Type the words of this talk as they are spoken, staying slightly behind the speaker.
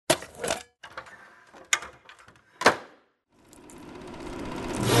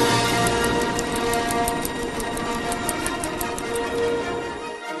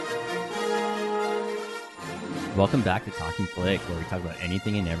Welcome back to Talking Flick, where we talk about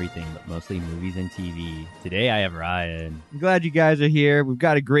anything and everything, but mostly movies and TV. Today I have Ryan. I'm glad you guys are here. We've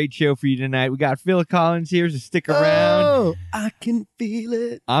got a great show for you tonight. We got Phil Collins here, so stick around. Oh, I can feel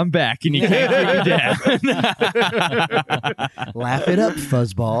it. I'm back, and you can't bring me down. Laugh it up,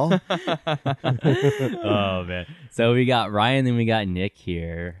 fuzzball. Oh, man. So we got Ryan, then we got Nick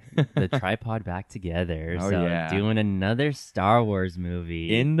here. The tripod back together. Oh, so yeah. doing another Star Wars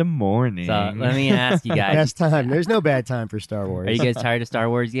movie. In the morning. So let me ask you guys. Best time. There's no bad time for Star Wars. Are you guys tired of Star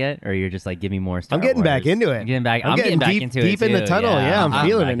Wars yet? Or you're just like, give me more Star I'm getting Wars? back into it. I'm getting back, I'm getting back deep, into it deep in the too. tunnel. Yeah, I'm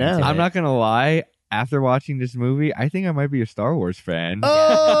feeling back it now. into I'm not going to lie. After watching this movie, I think I might be a Star Wars fan.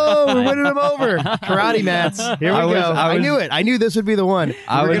 Oh, we're winning them over. Karate mats. Here we go. I knew it. I knew this would be the one.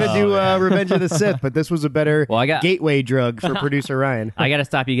 I We're was- going to do Revenge of the Sith, but this was a better Well, I got gateway drug for producer Ryan. I got to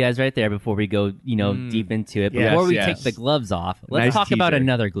stop you guys right there before we go, deep into it. Yes, Before we yes. take the gloves off, let's Nice talk about teaser.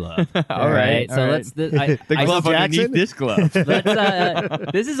 another glove. All right. So all right. let's. The I- glove Jackson? underneath this glove.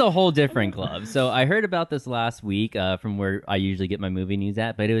 This is a whole different glove. So I heard about this last week from where I usually get my movie news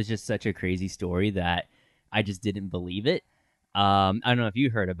at, but it was just such a crazy story that I just didn't believe it. I don't know if you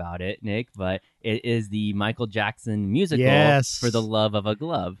heard about it, Nick, but it is the Michael Jackson musical Yes. For the Love of a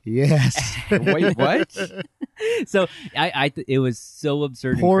Glove. Yes. Wait, what? So it was so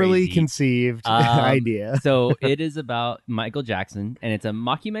absurd Poorly and crazy. conceived idea. So it is about Michael Jackson, and it's a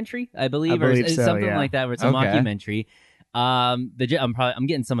mockumentary, I believe, I believe or it's so, something yeah. like that, where it's a Okay. mockumentary. I'm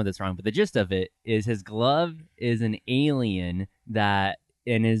getting some of this wrong, but the gist of it is his glove is an alien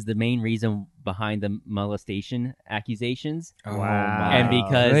and is the main reason behind the molestation accusations, Oh, Wow. my and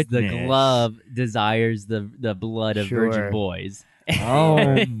because the goodness. glove desires the blood of Sure. virgin boys.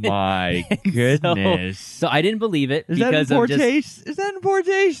 Oh, my goodness. So I didn't believe it Is that in because poor of just taste? Is that in poor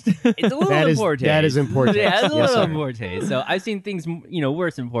taste? it's a little That in is- poor taste. that is in poor taste. Yeah, it's a Yes, little sir. in poor taste. So I've seen things,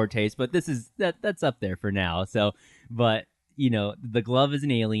 worse in poor taste, but this is that's up there for now. So, but the glove is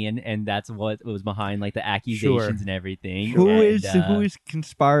an alien, and that's what was behind like the accusations Sure. and everything. Who And, is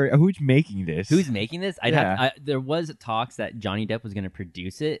conspiring? Who's making this? who's making this? There was talks that Johnny Depp was going to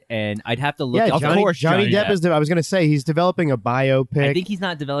produce it, and I'd have to look. Yeah, up Of course, Johnny Johnny Depp is. I was going to say he's developing a biopic. I think he's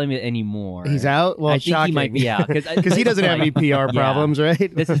not developing it anymore. He's out. Well, I think shocking. he might be out because he doesn't have any PR problems,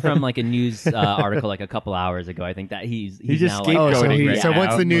 right? This is from like a news article like a couple hours ago. I think that he's just now, like, Oh, so, scapegoating right so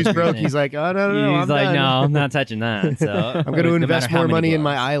once now. the news broke, he's like, "Oh no, He's I'm like, done. no, I'm not touching that. So I'm going to invest more money in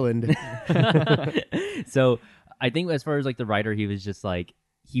my island." So I think as far as like the writer, he was just like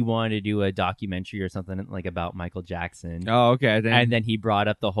he wanted to do a documentary or something like about Michael Jackson, Oh, okay. and then he brought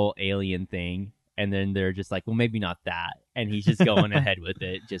up the whole alien thing, and then they're just like, well, maybe not that, and he's just going ahead with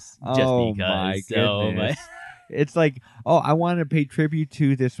it just oh, because. my So, goodness. It's like, I want to pay tribute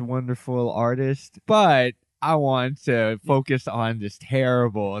to this wonderful artist, but I want to focus on this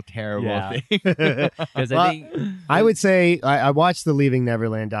terrible Yeah. thing. because Well, I think I would say I watched the Leaving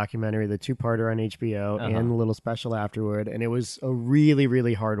Neverland documentary, the 2-parter on HBO, Uh-huh. and the little special afterward, and it was a really,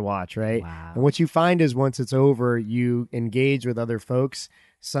 really hard watch, right? wow. And what you find is once it's over, you engage with other folks,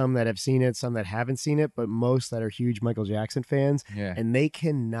 some that have seen it, some that haven't seen it, but most that are huge Michael Jackson fans, Yeah. and they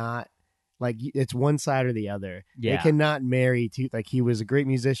cannot. Like, it's one side or the other. Yeah. They cannot marry two. Like, he was a great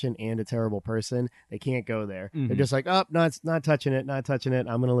musician and a terrible person. They can't go there. Mhm. They're just like, oh, not touching it, not touching it.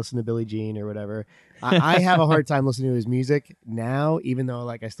 I'm going to listen to Billie Jean or whatever. I have a hard time listening to his music now, even though,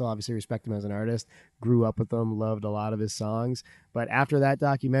 like, I still obviously respect him as an artist. Grew up with him, loved a lot of his songs. But after that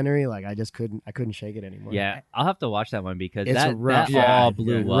documentary, like, I couldn't shake it anymore. Yeah, I'll have to watch that one because It's that rough. all Yeah,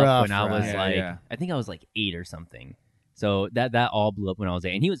 blew yeah. up Rough when I was ride. like, Yeah. I think I was like 8 or something. So that all blew up when I was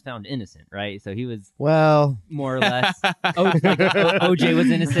 8, and he was found innocent, right? So he was Well, more or less. OJ was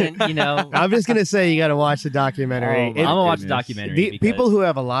innocent, I'm just going to say you got to watch the documentary. Oh, I'm my gonna watch the goodness. documentary. The because- people who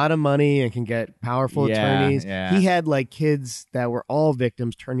have a lot of money and can get powerful Yeah, attorneys, yeah. he had like kids that were all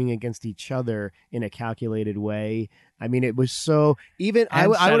victims turning against each other in a calculated way. I mean, it was so even I And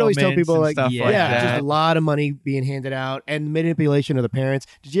would always tell settlements people and like, stuff yeah, like just that. a lot of money being handed out and manipulation of the parents.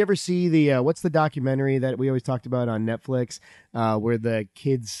 Did you ever see the what's the documentary that we always talked about on Netflix where the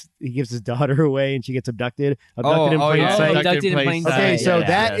kids he gives his daughter away and she gets abducted in plain yeah. sight? Abducted in plain sight. Okay, so Yeah,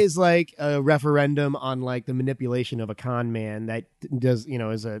 that yeah. is like a referendum on like the manipulation of a con man that does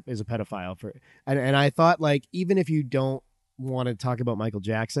is a pedophile for and I thought like even if you don't want to talk about Michael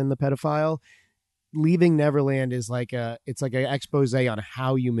Jackson the pedophile, Leaving Neverland is like it's like an expose on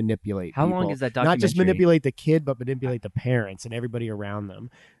how you manipulate How people. long is that Not just documentary? manipulate the kid but manipulate the parents and everybody around them.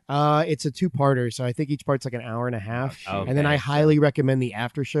 It's a two-parter, so I think each part's like an hour and a half. Okay. And then I highly recommend the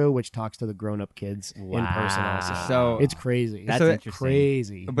after show, which talks to the grown-up kids in person also. So It's crazy. That's So- interesting.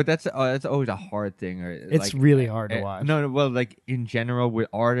 crazy. But that's always a hard thing. Or It's like, really hard to watch. No, well, like in general with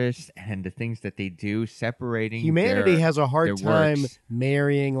artists and the things that they do, separating Humanity their- has a hard their time works.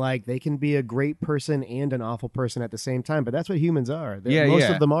 marrying, like, they can be a great person and an awful person at the same time, but that's what humans are. Yeah, Most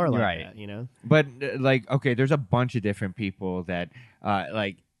yeah. of them are like Right. that, you know? But like, okay, there's a bunch of different people that,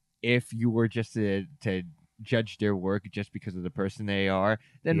 like, if you were just to judge their work just because of the person they are,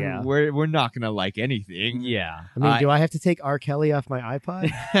 then Yeah. we're not gonna like anything. Yeah. I mean, I- do I have to take R. Kelly off my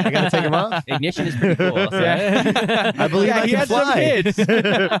iPod? I gotta take him off? Ignition is pretty cool. So. I believe Yeah, I he can had some fly. hits.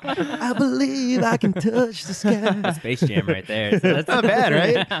 I believe I can touch the sky. Space Jam right there. So that's Not bad,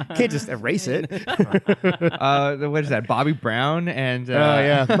 right? Can't just erase it. What is that? Bobby Brown and Oh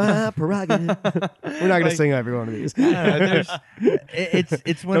yeah, my prerogative. We're not gonna Like- sing every one of these.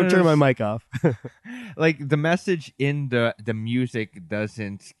 it's one Don't of turn those, my mic off. like the message in the music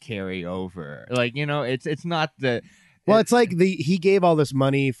doesn't carry over. Like, you know, it's not the Well, it's like he gave all this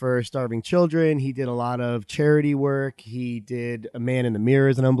money for starving children. He did a lot of charity work. He did A Man in the Mirror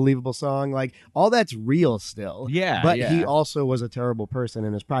is an unbelievable song. Like all that's real still. Yeah, But yeah. he also was a terrible person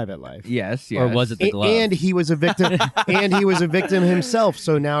in his private life. yes, Or was it the glove? And he was a victim. And he was a victim himself.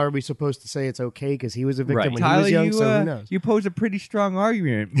 So now are we supposed to say it's okay because he was a victim Right. when Tyler, he was young? you So who knows? you pose a pretty strong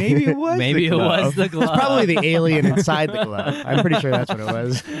argument. Maybe it was. Maybe the it was glove. the glove. It's probably the alien inside the glove. I'm pretty sure that's what it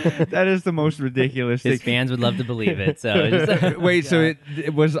was. That is the most ridiculous His thing. fans would love to believe it. So it's just- Wait, so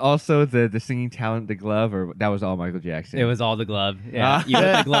it was also the singing talent, the glove, or that was all Michael Jackson? it was all the glove. Yeah, Ah. you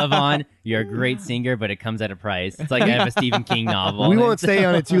put the glove on. You're a great singer, but it comes at a price. It's like I have a Stephen King novel. We won't stay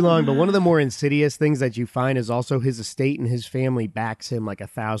on it too long, but one of the more insidious things that you find is also his estate and his family backs him like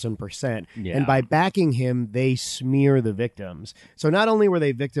 1,000%. Yeah. And by backing him, they smear the victims. So not only were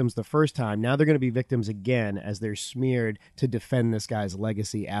they victims the first time, now they're going to be victims again as they're smeared to defend this guy's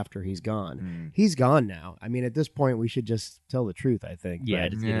legacy after he's gone. He's gone now. I mean, at this point, we should just tell the truth, I think. Yeah,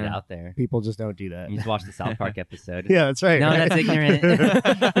 But just get it Yeah. out there. people just don't do that. You just watch the South Park episode. Yeah, that's right. No, right? that's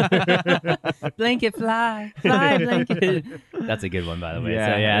ignorant. Blanket fly, fly blanket. That's a good one, by the way.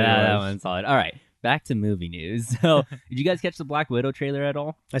 Yeah, So yeah, it that was. one's solid. All right, back to movie news. So, did you guys catch the Black Widow trailer at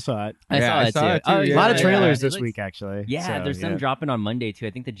all? I saw it. Yeah, I saw it too, A yeah, lot of yeah, trailers It this looks- week, actually. Yeah, So, there's some yeah. dropping on Monday too.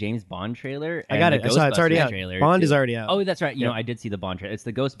 I think the James Bond trailer. I and got the it. I saw it. It's already Ghostbusters out. Trailer Bond too. is already out. Oh, that's right. You know, Yep. I did see the Bond trailer. It's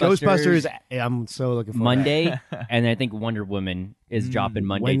the Ghostbusters. Ghostbusters. I'm so looking forward Monday, and I think Wonder Woman is dropping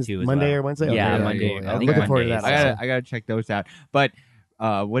Monday too. As Monday well. or Wednesday? Yeah, Okay, Monday. cool. I I'm think looking forward to Monday that. is- also. I gotta check those out. But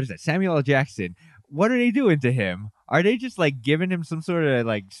what is that? Samuel L. Jackson. What are they doing to him? Are they just like giving him some sort of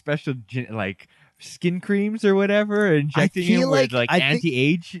like special like skin creams or whatever, injecting him feel with like- like I think-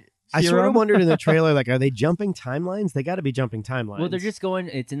 anti-age I sort of serum? wondered in the trailer, like, are they jumping timelines? They got to be jumping timelines. Well, they're just going.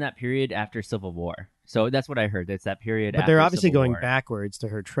 It's in that period after Civil War, so that's what I heard. It's that period. but they're after obviously Civil going War. backwards to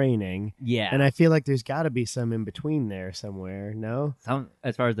her training, Yeah, and I feel like there's got to be some in between there somewhere. No,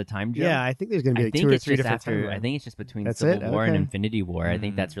 as far as the time jump. yeah, I think there's going to be I like think 2 or it's 3 just different after. timelines. I think it's just between That's Civil it? War and Okay. Infinity War. I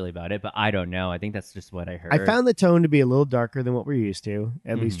think Mhm. that's really about it. But I don't know. I think that's just what I heard. I found the tone to be a little darker than what we're used to,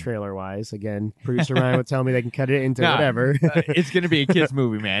 at least Mhm. trailer wise. Again, producer Ryan would tell me they can cut it into Nah, whatever. it's gonna be a kids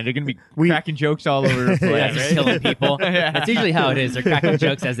movie, man. They're gonna be We- cracking jokes all over the place. Yeah, Yeah, just right? killing people. Yeah. That's usually how it is. They're cracking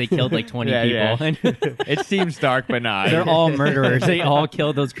jokes as they killed like 20 Yeah, people. It seems dark, but not. They're all murderers. They all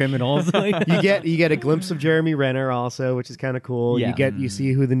killed those criminals. Like, you get a glimpse of Jeremy Renner also, which is kind of cool. Yeah. You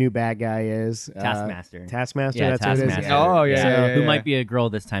see who the new bad guy is. Taskmaster. Taskmaster. Yeah, that's what it is. Taskmaster. Oh, yeah, So- yeah, yeah, Who yeah. might be a girl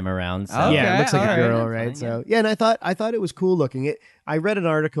this time around. So. Okay, Yeah, it looks like all a right. girl, That's right? fine, So yeah, and I thought it was cool looking. I read an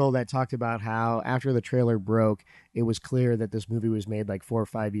article that talked about how after the trailer broke, it was clear that this movie was made like 4 or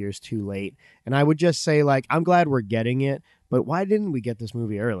 5 years too late. And I would just say, like, I'm glad we're getting it, but why didn't we get this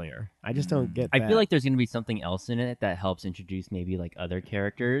movie earlier? I just don't get I that. feel like there's going to be something else in it that helps introduce maybe like other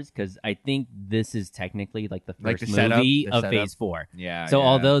characters because I think this is technically like the first Like the setup, movie the of setup. Phase 4. Yeah. So yeah.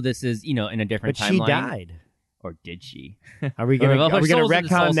 although this is in a different but she timeline, died. or did she? Are we gonna Well, her soul's in the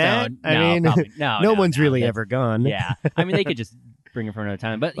retcon Soul that? Stone. I No, mean, probably- no one's really that's- ever gone. Yeah, I mean they could just bring it from another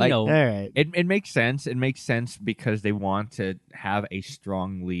time, but Like, All right. It makes sense. It makes sense because they want to have a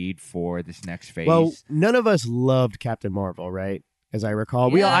strong lead for this next phase. Well, none of us loved Captain Marvel, right? As I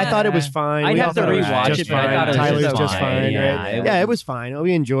recall, I thought it was fine. I'd We have all to thought it was rewatch just it, but I fine. thought it was Tyler's just just fine. fine, Yeah, right? it Yeah, was- it was fine.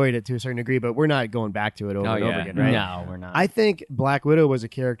 We enjoyed it to a certain degree, but we're not going back to it over Oh, and over yeah. again, right? No, we're not. I think Black Widow was a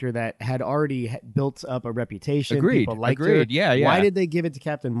character that had already built up a reputation. agreed. People liked Agreed. her. Yeah, yeah. Why did they give it to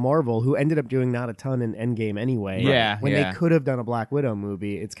Captain Marvel, who ended up doing not a ton in Endgame anyway? Yeah, When yeah. they could have done a Black Widow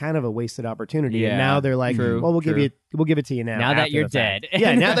movie, it's kind of a wasted opportunity. Yeah, And now they're like, true, well, we'll give true. you we'll give it to you now. Now that after you're the fact. dead.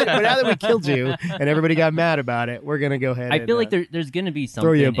 Yeah, now that we killed you and everybody got mad about it, we're gonna go ahead. I and, feel like there's going to be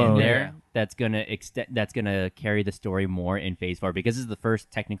throw you a something in bone. there Yeah. that's going to that's going to carry the story more in Phase 4 because this is the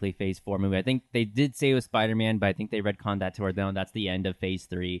first technically Phase 4 movie. I think they did say it was Spider-Man, but I think they retconned that toward them. That's the end of Phase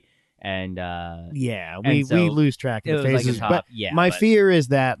 3, and yeah, and we so lose track it of the was like a phases. top, but yeah. my but- fear is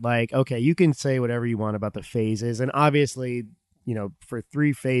that, like, okay, you can say whatever you want about the phases, and obviously, you know, for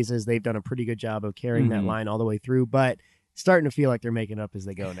 3 phases, they've done a pretty good job of carrying that Mhm. line all the way through. But starting to feel like they're making up as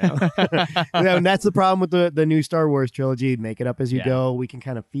they go now. You know, and that's the problem with the new Star Wars trilogy. Make it up as you Yeah. go. We can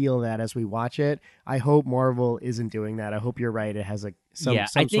kind of feel that as we watch it. I hope Marvel isn't doing that. I hope you're right. It has some Yeah,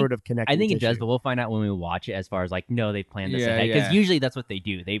 I think- sort of connection. I think it does, but we'll find out when we watch it. As far as like, no, they planned this Yeah, ahead because yeah. usually that's what they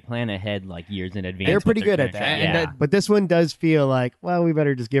do. They plan ahead like years in advance. They're what pretty they're good at gonna that. try. And Yeah. that- But this one does feel like, well, we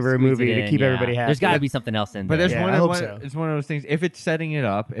better just give her a Squeeze movie it to in, keep yeah. everybody happy. There's got to be something else in But there. that's Yeah, one I of hope one, so. it's one of those things. If it's setting it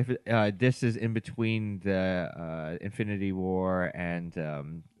up, if this is in between the Infinity War and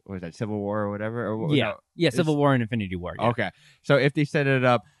what was that, Civil War or whatever? Or, yeah, no, yeah. it's- Civil War and Infinity War. Yeah. Okay, so if they set it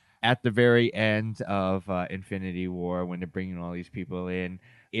up at the very end of Infinity War when they're bringing all these people in,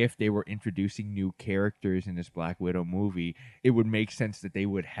 if they were introducing new characters in this Black Widow movie, it would make sense that they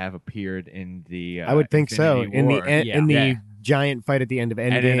would have appeared in the I would think so. Infinity In War. the Yeah. giant fight at the end of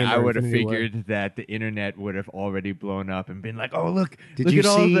Endgame. And then I or would have Infinity War. figured that the internet would have already blown up and been like, "Oh, look! Did look you at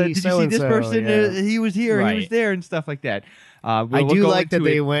all see the! Did you see this so-and-so?" person? Yeah. He was here. He Right. was there, and stuff like that." I We'll do go like that into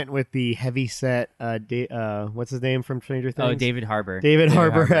they it. went with the heavy set. What's his name from Stranger Things? Oh, David Harbour. David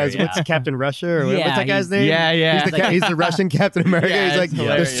Harbour Harbour, as yeah. what's Captain Russia or Yeah, what's that guy's he's- name? Yeah, yeah. He's the Russian Captain America. Yeah, He's like, it's the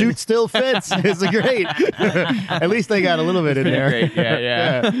hilarious. suit still fits. It's great. At least they got a little bit in Pretty there. great. Yeah,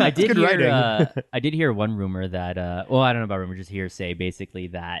 yeah. I It's did good hear. writing. I did hear one rumor that. Well, I don't know about rumor. Just hearsay, basically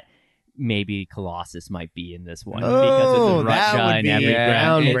that maybe Colossus might be in this one because Oh, it's that Russia would and be everything.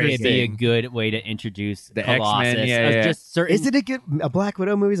 groundbreaking. It'd be a good way to introduce The Colossus. X-Men, yeah, as yeah. Just certain. Is it a Black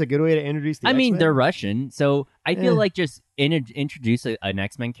Widow movie? Is a good way to introduce the I mean, X-Men? they're Russian, so I feel Eh. like just introduce an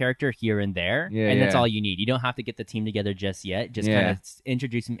X-Men character here and there, Yeah, and that's yeah. all you need. You don't have to get the team together just yet. Just Yeah. kind of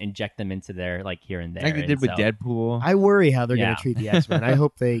introduce them, inject them into their like here and there. Like they And did with so Deadpool. I worry how they're Yeah. going to treat the X-Men. I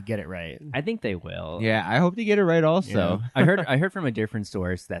hope they get it right. I think they will. Yeah, I hope they get it right. Also, I heard from a different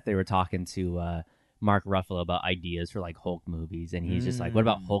source that they were talking to Mark Ruffalo about ideas for like Hulk movies, and he's just like, "What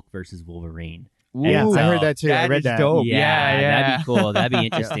about Hulk versus Wolverine?" Yeah, Ooh, I heard that too. I that read is that. dope. yeah, yeah. that'd be cool. That'd be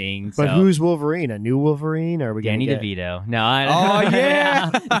interesting. But so, who's Wolverine? A new Wolverine? Or are we Danny gonna get... DeVito? No, I Oh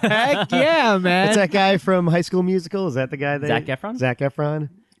yeah, heck yeah, man. What's that guy from High School Musical? Is that the guy? Zac Efron? Zac Efron?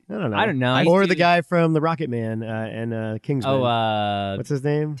 I don't know. I don't know. Or the guy from the Rocket Man and Kingsman. Oh, What's his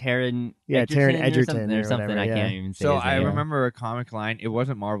name? Taron. Yeah, Taron Egerton or or something. whatever, I yeah. can't even say. So his I name. remember a comic line. It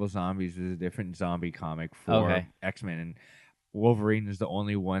wasn't Marvel Zombies. It was a different zombie comic for Okay. X-Men. And Wolverine is the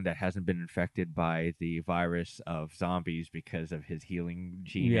only one that hasn't been infected by the virus of zombies because of his healing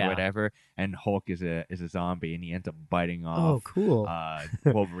gene Yeah. or whatever. And Hulk is a zombie, and he ends up biting Oh, off cool.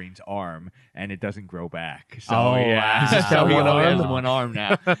 Wolverine's arm, and it doesn't grow back. So Oh, yeah, wow. He's just got he one only has arm? one arm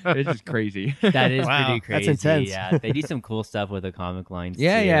now. It's just crazy. That is Wow, pretty that's crazy. intense. Yeah, they do some cool stuff with the comic lines.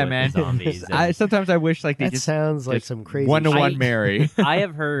 Yeah, too, yeah, with the man. Zombies. Sometimes I wish like they That just sounds like just some crazy one-to-one shit. marry. I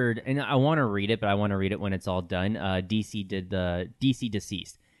have heard, and I want to read it, but I want to read it when it's all done. DC did the DC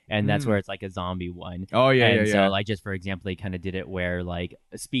Deceased, and that's Mm. where it's like a zombie one. Oh yeah, and yeah, so, yeah. like, just for example, they kind of did it where, like,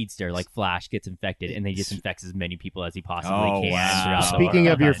 a speedster, like Flash, gets infected, and they just infects as many people as he possibly Oh, can. wow. throughout the Speaking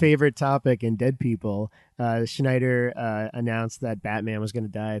world. of your favorite topic in Dead People, Schneider announced that Batman was going to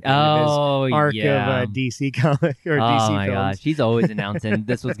die at the end of Oh, his arc yeah. of DC comic or Oh DC my films. gosh, he's always announcing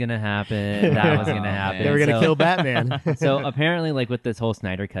this was gonna happen, that was gonna Oh, happen. man. They were going to So- kill Batman. So apparently, like with this whole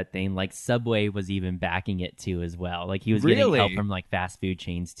Snyder Cut thing, like Subway was even backing it too as well. Like he was getting Really? help from like fast food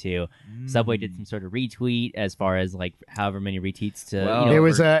chains too. Subway did some sort of retweet as far as like however many retweets to Well, you know, There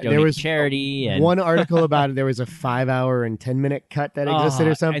was for a- there donate to was charity and One article about it, there was a 5-hour and 10-minute cut that existed or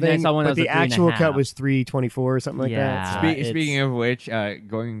and then I something. saw one that But was the a 3.5. actual cut was 3:24 or something like Yeah. that. it's- Speaking of which,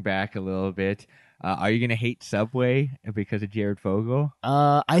 going back a little bit, are you gonna hate Subway because of Jared Fogle?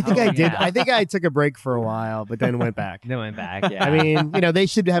 I think Oh, I did. yeah. I think I took a break for a while, but then went back. then went back. Yeah, I mean, they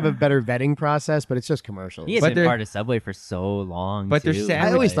should have a better vetting process, but it's just commercials. he has But been they're- part of Subway for so long. But they're too. sad-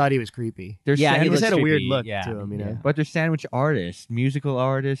 I always Like- thought he was creepy. They're Yeah, he He just looks had a weird creepy, look yeah. to him, Yeah. but they're sandwich artists, musical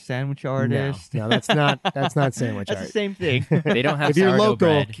artists, sandwich artists. No, that's not sandwich That's art. the same thing. They don't have If you're sourdough local,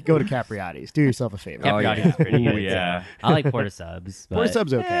 bread. go to Capriati's. Do yourself a favor. Capriati's Oh, yeah. is pretty Ooh, good. yeah. I like Porta Subs. Porta but-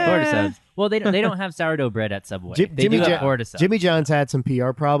 Sub's okay. Porta Subs. Well, they don't have sourdough bread at Subway. Jim- they Jimmy do Jo- have Porta Subs. Jimmy John's had some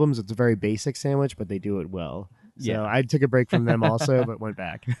PR problems. It's a very basic sandwich, but they do it well. So Yeah. I took a break from them also, but went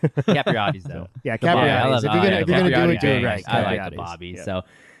back. Capriati's though. Yeah, The Bobby, I Capriati's. love If you're gonna do it, do Capriati it bang. right. I like the Capriati's. Bobby. Yeah. So,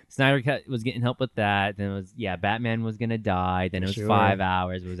 Snyder Cut was getting help with that. Then it was Batman was gonna die. Then it was Sure. 5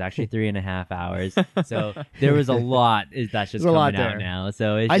 hours. It was actually 3.5 hours. So there was a lot that's just There's a lot coming out there. now.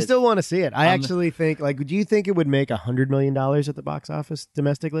 So it's I just, still want to see it. I actually think, like, do you think it would make $100 million at the box office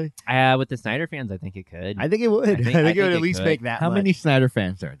domestically? with the Snyder fans, I think it could. I think it would. I think, think it would it at least could. make that How much. many Snyder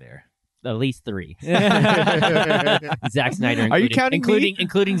fans are there? At least 3. Zack Snyder. Are you including- counting me?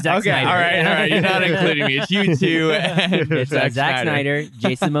 including Zack Okay, Snyder? all right. You're not including me. It's you two. And It's Zack Snyder,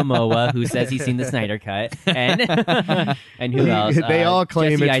 Jason Momoa, who says he's seen the Snyder Cut, and who else? They all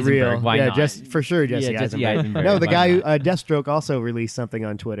claim Jesse it's Eisenberg. real. Why yeah, not? for sure, Jesse, Jesse Eisenberg. Eisenberg. No, the Why guy who not? Deathstroke also released something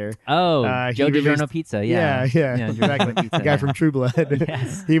on Twitter. Oh, he Joe released- DiGiorno Pizza. Yeah, exactly. Pizza, The guy from True Blood.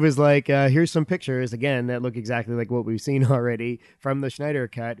 Yes. He was like, "Here's some pictures again that look exactly like what we've seen already from the Schneider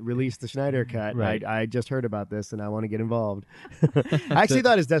Cut. Released the Schneider Cut. Right. I just heard about this and I want to get involved." I actually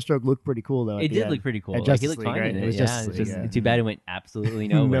thought his Deathstroke looked pretty cool though. at It the did end. look pretty cool. At Like, Justice he looked League, fine right? in It it. was Yeah, Justice it's League, just yeah. too bad it went absolutely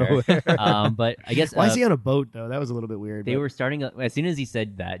nowhere. But I guess Why is he on a boat though? That was a little bit weird. they but- were starting as soon as he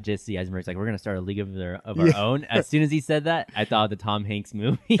said that. Jesse Eisenberg's like, "We're gonna start a league of our Yeah. own." As soon as he said that, I thought of the Tom Hanks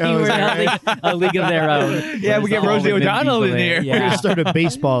movie. Oh, is where that they had, like, a league of their own. Yeah, Where we it's get all Rosie women O'Donnell people in here. We're Yeah. gonna start a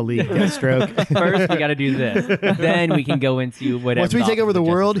baseball league. Deathstroke. First, we got to do this. Then we can go into whatever. Once we take over the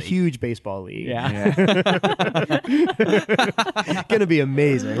Justice world, League. huge baseball league. Yeah. Gonna be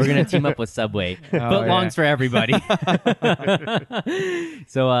amazing. We're gonna team up with Subway. Footlongs for everybody.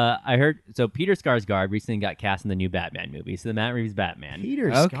 So I heard. So Peter Skarsgård recently got cast in the new Batman movie. So the Matt Reeves Batman.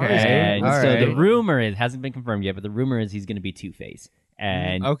 Peter Okay. Skarsgård. And All so the right. rumor is hasn't been confirmed yet, but the rumor is he's going to be Two-Face.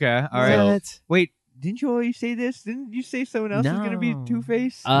 And Okay, all right. What? Wait, didn't you already say this? Didn't you say someone else is going to be No.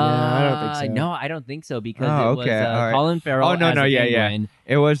 Two-Face? I don't think so. No, I don't think so because Oh, it was okay, all right. Colin Farrell. Oh, no, as no, the yeah, yeah. Penguin.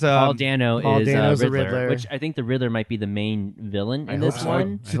 It was Paul Dano Paul is Dano's the Riddler, Riddler. which I think the Riddler might be the main villain I in hope this so.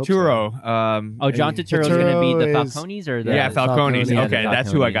 one. I hope so. Turturro. Oh, John Turturro's going to be the Turturro is- Falcones or the Yeah, Falcones. Falcones. Okay, the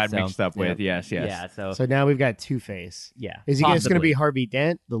that's who I Falcones, got so- mixed up with. Yes, yes. Yeah, So now we've got Two-Face. yeah. Is he going to possibly. be Harvey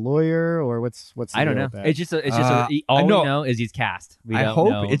Dent, the lawyer, or what's the I don't deal know. with that? It's just all no. we know is he's cast. We I don't hope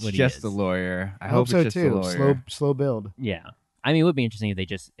know it's what he just is. the lawyer. I I hope hope so it's just the too. lawyer. Slow build. Yeah. I mean, it would be interesting if they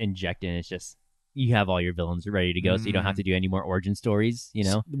just inject in. It's just you have all your villains ready to go, so you don't have to do any more origin stories. You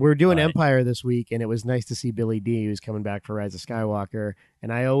know, We're doing But- Empire this week, and it was nice to see Billy D, who's coming back for Rise of Skywalker.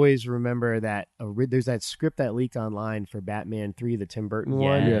 And I always remember that there's that script that leaked online for Batman 3, the Tim Burton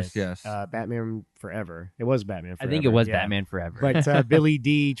one. Yes. Yes. Batman Forever. It was Batman I Forever. think it was yeah. Batman Forever. But Billy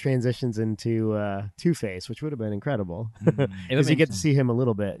D transitions into Two-Face, which would have been incredible. It would Because you be get to see him a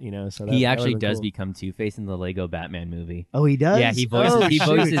little bit, you know. So he that actually would've been does cool. become Two-Face in the Lego Batman movie. Oh, he does. Yeah, he voices Oh,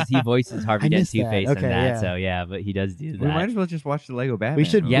 shoot. he voices Harvey I Dent missed that. Two-Face Okay, in that. yeah. So yeah, but he does do that. We might as well just watch the Lego Batman. We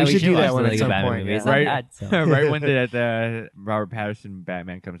should- yeah, we should do watch that the one at Lego some Batman point, movie. yeah. It's not Right. bad, so. Right when the Robert Patterson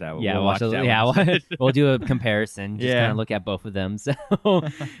Batman comes out. Yeah, we'll watch watch those- that yeah, one. we'll do a comparison. Just Yeah. kind of look at both of them. So,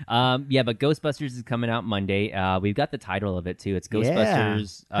 yeah, but Ghostbusters is coming out Monday. We've got the title of it too. It's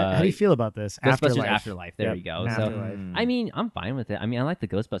Ghostbusters. How do you feel about this? Ghostbusters Afterlife. There Yep, you go. Afterlife. So, I mean, I'm fine with it. I mean, I like the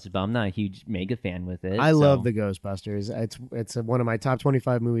Ghostbusters, but I'm not a huge mega fan with it. I so. love the Ghostbusters. It's one of my top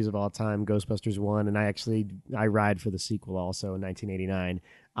 25 movies of all time. Ghostbusters 1, and I ride for the sequel also in 1989.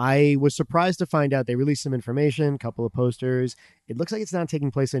 I was surprised to find out they released some information, a couple of posters. It looks like it's not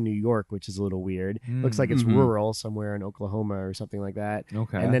taking place in New York, which is a little weird. Looks like it's Mhm. rural somewhere in Oklahoma or something like that.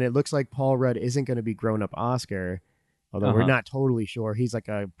 Okay. And then it looks like Paul Rudd isn't going to be grown-up Oscar, although we're Uh-huh. not totally sure. He's like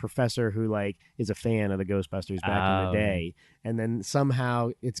a professor who is a fan of the Ghostbusters back in Oh. the day. And then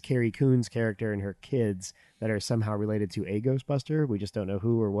somehow it's Carrie Coon's character and her kids that are somehow related to a Ghostbuster. We just don't know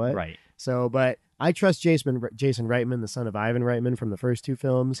who or what. Right. So, but I trust Jason Reitman, the son of Ivan Reitman from the first two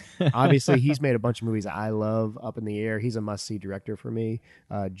films. Obviously, he's made a bunch of movies I love. Up in the Air, he's a must-see director for me.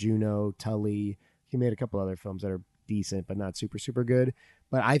 Juno, Tully. He made a couple other films that are decent, but not super, super good.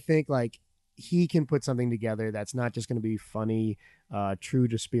 But I think he can put something together that's not just going to be funny, true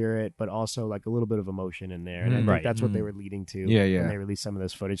to spirit, but also like a little bit of emotion in there. And I think Right. that's what they were leading to Yeah, yeah. when they released some of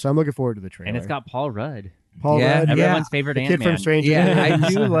this footage. So I'm looking forward to the trailer. And it's got Paul Rudd. Paul Yeah, Rudd, Everyone's favorite the kid Ant-Man. from Stranger Yeah, Things. I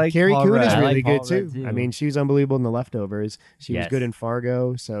do like Carrie Paul Coon Rudd. is I really like good Paul too. Rudd, too. I mean, she was unbelievable in The Leftovers. She was Yes. good in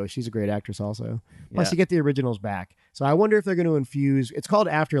Fargo, so she's a great actress also. Plus, Yeah. you get the originals back. So I wonder if they're going to infuse. It's called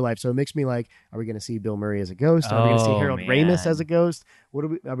Afterlife, so it makes me like, are we going to see Bill Murray as a ghost? Are we going to see Oh, Harold man. Ramis as a ghost? What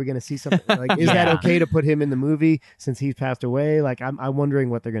are we going to see something like? Is that Yeah. okay to put him in the movie since he's passed away? Like, I'm wondering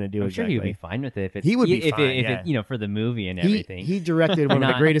what they're going to do. I'm sure exactly. he would be fine with it if it's, He would be if fine, it, yeah. you know, for the movie and He, everything. he directed one of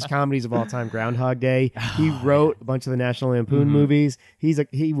the Not- greatest comedies of all time, Groundhog Day. He Oh, wrote a bunch of the National Lampoon Mhm. movies.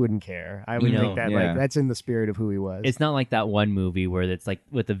 He wouldn't care. I would You think know, that yeah. that's in the spirit of who he was. It's not like that one movie where it's like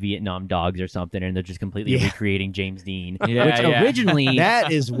with the Vietnam dogs or something, and they're just completely Yeah. recreating James James Dean. Yeah, which yeah. originally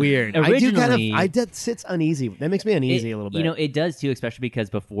That is weird. Originally- that sits uneasy. That makes me uneasy a little bit. You know, it does too, especially because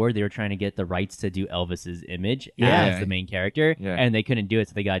before they were trying to get the rights to do Elvis's image Yeah. as the main character, Yeah. and they couldn't do it,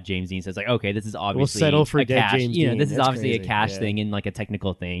 so they got James Dean. So it's like, okay, this is obviously settle for a dead cash. James you know, Dean. this is That's obviously crazy. a cash Yeah. thing and like a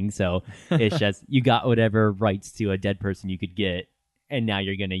technical thing. So it's just you got whatever rights to a dead person you could get, and now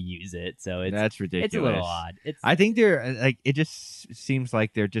you're gonna use it. So That's ridiculous. it's a little odd. It's I think they're like, it just seems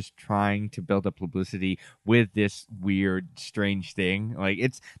like they're just trying to build up publicity with this weird, strange thing. Like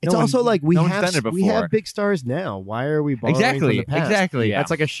it's it's no also one- like we no one's done it have before. we have big stars now. Why are we borrowing exactly, from the past? exactly. Yeah. That's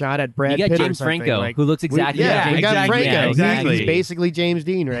like a shot at Brad you got Pitt or James something. Franco, Like, who looks exactly yeah, like we got James Franco. Dean. Yeah, exactly. He's basically James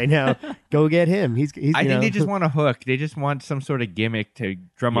Dean right now. Go get him. He's I you think know. they just want a hook. They just want some sort of gimmick to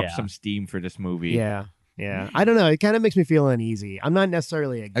drum up Yeah. some steam for this movie. Yeah. Yeah. I don't know. It kind of makes me feel uneasy. I'm not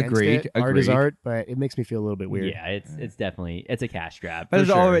necessarily against Agreed, it. Art is agreed. art, but it makes me feel a little bit weird. Yeah, it's definitely it's a cash grab. But for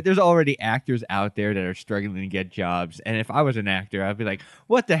sure. there's already actors out there that are struggling to get jobs, and if I was an actor, I'd be like,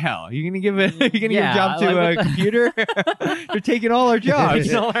 "What the hell? You're gonna give a Yeah, job to like, what a the- computer? They're taking all our jobs."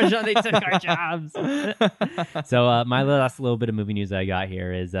 They took our jobs. So my last little bit of movie news that I got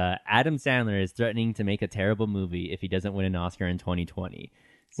here is Adam Sandler is threatening to make a terrible movie if he doesn't win an Oscar in 2020.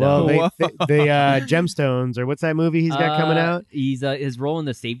 So, Well, they Gemstones, or what's that movie he's got coming out? He's his role in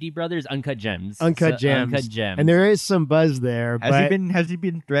the Safety Brothers, Uncut Gems. Uncut Gems. Uncut Gems. And there is some buzz there. Has he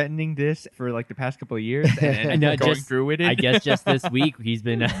been threatening this for like the past couple of years and No, going just- through with it? I guess just this week he's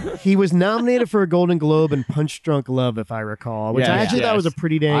been. he was nominated for a Golden Globe in Punch Drunk Love, if I recall, which Yeah, I actually thought was a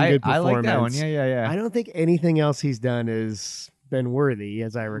pretty dang good I performance. like that one. Yeah. I don't think anything else he's done has been worthy,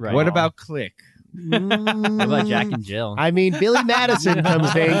 as I recall. Right. What about Click? What about Jack and Jill? I mean, Billy Madison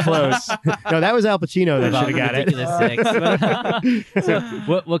comes dang close. No, that was Al Pacino that About should have got Ridiculous it. Six. So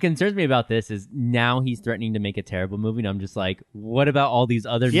what concerns me about this is now he's threatening to make a terrible movie, and I'm just like, what about all these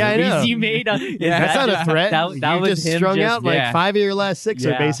other Yeah, I know. movies you made? Is That's that not a just- threat. That you was just him strung just- out like yeah. 5 of your last 6 are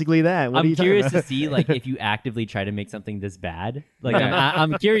Yeah. basically that. What are I'm you talking curious about? to see like if you actively try to make something this bad. Like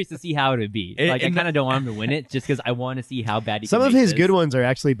I'm curious to see how it would be. Like I And- kind of don't want him to win it just because I want to see how bad he. Some can of make his this. good ones are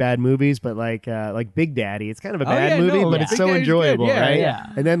actually bad movies, but like Big Daddy, it's kind of a Oh, bad yeah, movie, no, but yeah. it's Big so Daddy's enjoyable, good. Yeah, right? yeah.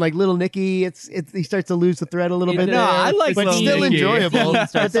 And then like Little Nicky, he starts to lose the thread a little bit. No, there, I like but Little still Nicky. enjoyable. He but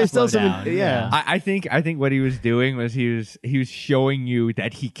starts to there's still slow some, down, yeah. I think what he was doing was he was showing you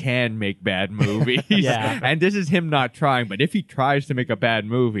that he can make bad movies. Yeah. And this is him not trying, but if he tries to make a bad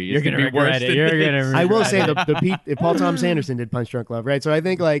movie, You're it's gonna be regret worse it. than You're this. gonna I will regret say it. the Paul Thomas Anderson did Punch Drunk Love, right? So I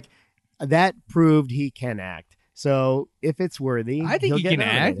think like that proved he can act. So if it's worthy, I think he'll he get can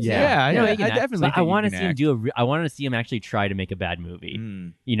nominated. act. Yeah, No, I he can act. definitely But think I he want to can see him act. do I want to see him actually try to make a bad movie.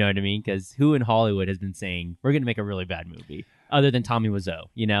 Mm. You know what I mean? Because who in Hollywood has been saying we're going to make a really bad movie, other than Tommy Wiseau?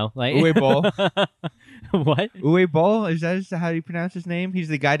 You know, like Uwe Boll. what? Uwe Boll, is that how you pronounce his name? He's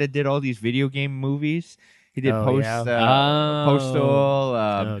the guy that did all these video game movies. He did Oh, Post, yeah. Postal.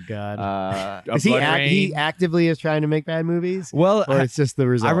 Oh God. A Is he Blood Rain. he actively is trying to make bad movies, Well, or it's just the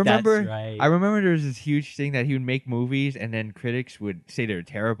result? I remember. That's right. I remember there was this huge thing that he would make movies and then critics would say they're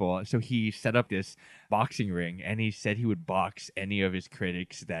terrible. So he set up this boxing ring and he said he would box any of his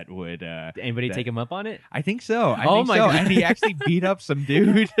critics that would. Did anybody that- take him up on it? I think so. I Oh think my so. God. And he actually beat up some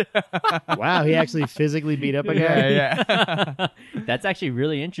dude. Wow, he actually physically beat up a guy. Yeah. That's actually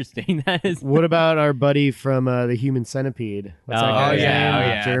really interesting. That is. What about our buddy from the Human Centipede? What's that Oh, guy's yeah, name? oh,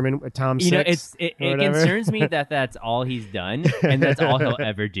 yeah. German Tom You know, Six. it or whatever. concerns me that that's all he's done, and that's all he'll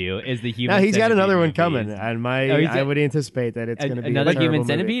ever do is the human. No, he's got centipede another one movies. coming, and Oh, he's I got- would anticipate that it's going to be another a terrible human movie.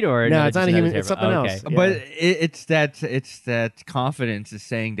 centipede, or No, another- it's not just a human. another It's something terrible- else. okay. Yeah. But it's that confidence is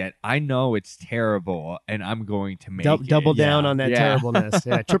saying that I know it's terrible and I'm going to make it. Double down Yeah. on that Yeah. terribleness.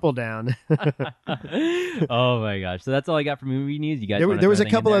 Yeah, triple down. Oh my gosh! So that's all I got for movie news. You guys, There was a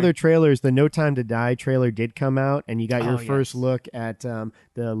couple other trailers. The No Time to Die trailer did come out, and you got your Oh, first yes. look at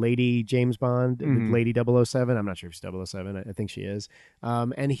the Lady James Bond, Mhm. Lady 007. I'm not sure if she's 007. I think she is.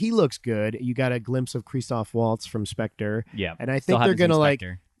 And he looks good. You got a glimpse of Christoph Waltz from Spectre. Yeah, And I Still think have they're his going to like,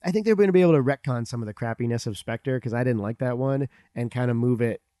 inspector. I think they're going to be able to retcon some of the crappiness of Spectre because I didn't like that one and kind of move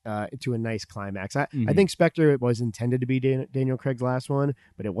it to a nice climax. I Mhm. think Spectre was intended to be Daniel Craig's last one,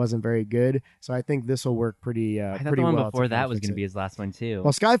 but it wasn't very good. So I think this will work pretty I thought pretty the one well. before to that was fix going to it. be his last one too.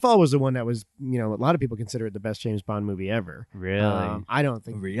 Well, Skyfall was the one that was, a lot of people consider it the best James Bond movie ever. Really? I don't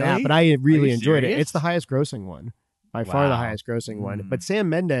think Really? that, but I really you enjoyed it. serious? It's the highest grossing one. By far the Wow. highest grossing one. Mm. But Sam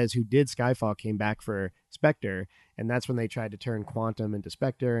Mendes, who did Skyfall, came back for Spectre, and that's when they tried to turn Quantum into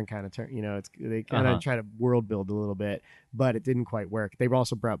Spectre and kind of turn, they kind of try to world build a little bit, but it didn't quite work. They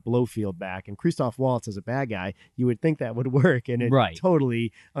also brought Blofeld back, and Christoph Waltz as a bad guy. You would think that would work, and it Right.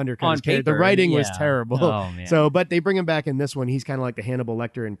 totally undercut On his character. The paper, writing was yeah. terrible. Oh, man. So, but they bring him back in this one. He's kind of like the Hannibal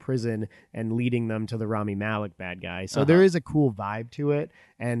Lecter in prison and leading them to the Rami Malek bad guy. So there is a cool vibe to it,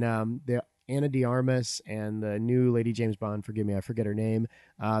 and the Anna de Armas and the new Lady James Bond, forgive me, I forget her name,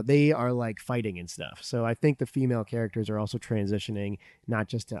 they are like fighting and stuff. So I think the female characters are also transitioning not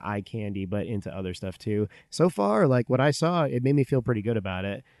just to eye candy, but into other stuff too. So far, like what I saw, it made me feel pretty good about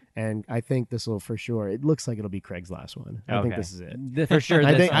it. And I think this will for sure. It looks like it'll be Craig's last one. I think Okay. this is it. For sure.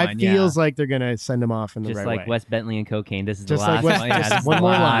 I this think one, it feels like they're gonna send him off in the just right like way. Wes Bentley and cocaine. This is Just the like last Wes- one. Yeah, just this is one the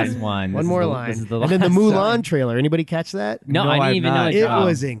more last line. one. One This more is the- line. This is the And then the last Mulan one. trailer. Anybody catch that? No, No, I I've didn't even know not. it It dropped.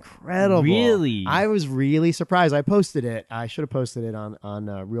 was incredible. Really? I was really surprised. I posted it. I should have posted it on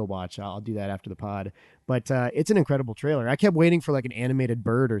Real Watch. I'll do that after the pod. But it's an incredible trailer. I kept waiting for like an animated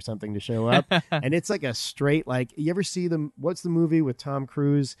bird or something to show up, and it's like a straight like. You ever see the what's the movie with Tom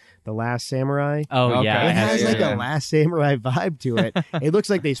Cruise, The Last Samurai? Oh Okay. yeah, It I have has seen like it. a Last Samurai vibe to it. It looks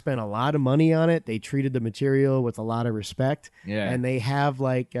like they spent a lot of money on it. They treated the material with a lot of respect, Yeah. and they have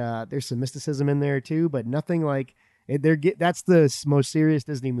like there's some mysticism in there too, but nothing like that's the most serious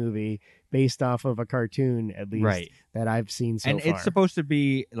Disney movie based off of a cartoon, at least Right. that I've seen so And far. it's supposed to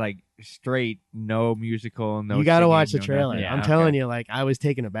be like straight, no musical, no. You got to singing, watch the no trailer. nothing. Yeah, I'm Okay. telling you, like I was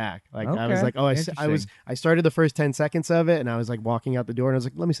taken aback. Like I was Okay. like, oh, Interesting. I started the first 10 seconds of it, and I was like walking out the door, and I was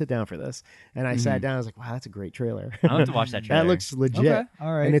like, let me sit down for this. And I sat down. I was like, wow, that's a great trailer. I'll have to watch that trailer. That looks legit. Okay.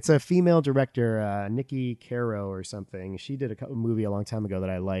 All right. And it's a female director, Nikki Caro or something. She did a movie a long time ago that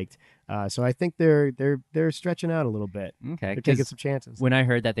I liked. So I think they're stretching out a little bit. Okay, They're taking 'cause some chances. when I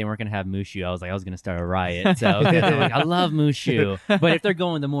heard that they weren't going to have Mushu, I was like, I was going to start a riot. So 'cause I'm like, I love Mushu, but if they're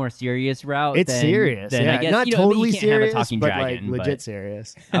going the more serious route, It's then, serious, Then yeah. I guess Not you totally you can't serious, have a talking but dragon, like legit but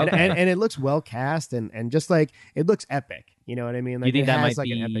serious. Okay. And it looks well cast, and just like it looks epic. You know what I mean? Like, you think it that has might like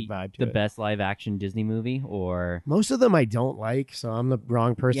be an epic vibe to the it. best live action Disney movie, or Most of them I don't like, so I'm the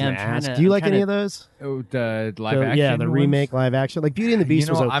wrong person Yeah, to I'm trying ask. to- Do you I'm like trying any to- of those? Oh, the live The- action. yeah, the ones? remake live action, like Beauty and the Beast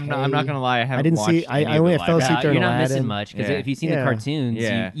You know, was okay. I'm not gonna lie. I haven't didn't see- watched I- any I of only the fell live asleep action. during you're not Aladdin. missing much because Yeah. if you've seen Yeah. the cartoons,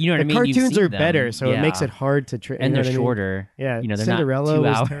 Yeah. you know what The I mean. You've cartoons seen are them. better, so it Yeah. makes it hard to. and they're shorter. Yeah, you know, they're Cinderella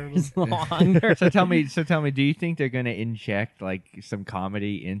not was 2 hours terrible. long. So tell me, do you think they're gonna inject like some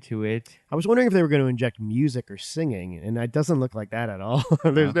comedy into it? I was wondering if they were going to inject music or singing, and it doesn't look like that at all.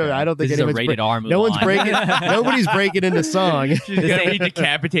 There's no. Okay. I don't think This is a anyone's rated R no one's Mulan. breaking. Nobody's breaking into song. She's gonna be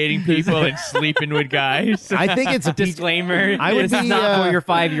decapitating people and sleeping with guys. I think it's a Disclaimer: I would this is be, not for your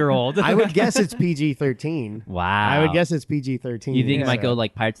 5-year-old. I would guess it's PG-13. Wow. I would guess it's PG-13. You think it yeah. might go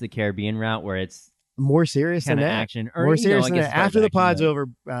like Pirates of the Caribbean route, where it's more serious than kind of that? action, or More you know, serious I than guess that. live After the action, pod's but-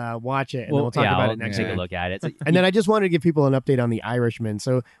 over, watch it, and then we'll talk yeah, about I'll it next take week. a look at it. So, And then I just wanted to give people an update on The Irishman.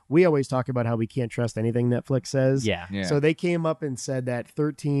 So we always talk about how we can't trust anything Netflix says. yeah. Yeah. So they came up and said that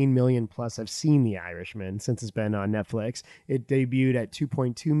 13 million plus have seen The Irishman since it's been on Netflix. It debuted at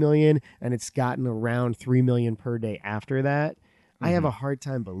 2.2 million, and it's gotten around 3 million per day after that. I have a hard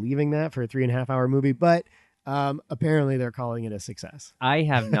time believing that for a 3.5-hour movie, but apparently they're calling it a success. I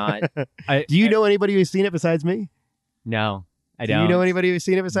have not. Do you know anybody who's seen it besides me? No, I Do don't. you know anybody who's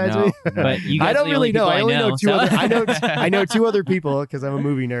seen it besides No, me? no. But you guys I are don't the only really know. people I only know two so- other. I know two other people because I'm a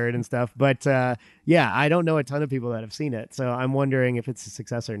movie nerd and stuff. But yeah, I don't know a ton of people that have seen it. So I'm wondering if it's a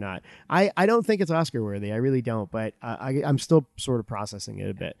success or not. I don't think it's Oscar worthy. I really don't. But I'm still sort of processing it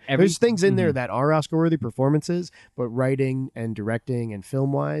a bit. There's things in there that are Oscar worthy performances, but writing and directing and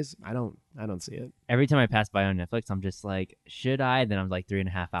film wise, I don't see it. Every time I pass by on Netflix, I'm just like, should I? Then I'm like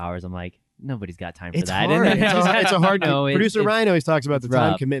 3.5 hours. I'm like, nobody's got time for It's that. hard. And then It's a hard. No, Producer Ryan always talks about the it's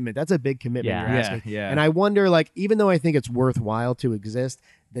time rough. commitment. That's a big commitment. Yeah. You're Yeah, asking. yeah. And I wonder, like, even though I think it's worthwhile to exist,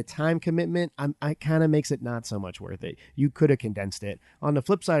 the time commitment, I kind of makes it not so much worth it. You could have condensed it. On the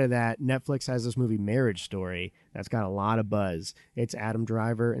flip side of that, Netflix has this movie Marriage Story that's got a lot of buzz. It's Adam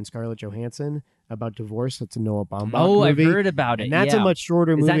Driver and Scarlett Johansson about divorce. It's a Noah Baumbach oh, movie. I've heard about it. And that's yeah. a much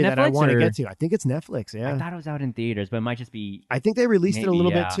shorter Is that movie that I Netflix, want to or- get to. I think it's Netflix, I yeah. thought it was out in theaters, but it might just be. I think they released it a Maybe,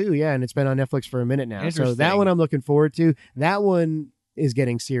 little yeah. bit too, yeah, and it's been on Netflix for a minute now. So that Interesting. one I'm looking forward to. That one is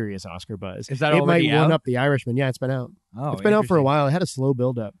getting serious Oscar buzz. Is that it already might one out? up The Irishman. Yeah, it's been out. Oh, It's been out for a interesting. while. It had a slow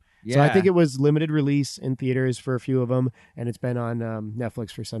build up. Yeah. So I think it was limited release in theaters for a few of them, and it's been on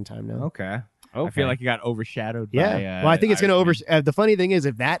Netflix for some time now. Okay. I feel like it got overshadowed. Yeah. by, Well, I think it's going to over. Irishman. The funny thing is,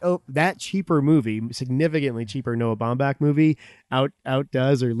 if that cheaper movie, significantly cheaper Noah Baumbach movie,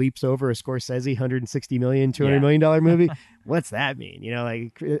 outdoes or leaps over a Scorsese $160 million, $200 million movie, what's that mean?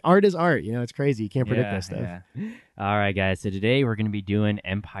 Like art is art. It's crazy. You can't predict this stuff. Yeah. All right, guys. So today we're going to be doing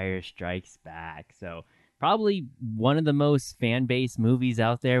Empire Strikes Back. So probably one of the most fan based movies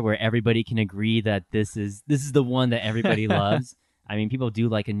out there, where everybody can agree that this is the one that everybody loves. I mean, people do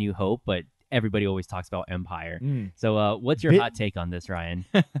like A New Hope, but everybody always talks about Empire. So what's your hot take on this, Ryan?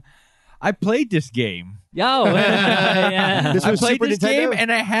 I played this game. Yo, yeah. This I was played Super this Nintendo? game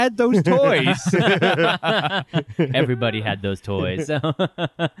and I had those toys. Everybody had those toys. So,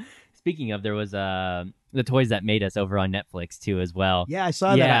 speaking of, there was the Toys That Made Us over on Netflix too, as well. Yeah, I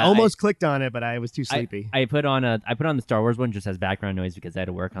saw that. Yeah, I almost clicked on it, but I was too sleepy. I put on the Star Wars one just as background noise because I had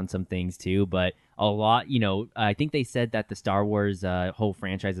to work on some things too. But a lot, I think they said that the Star Wars whole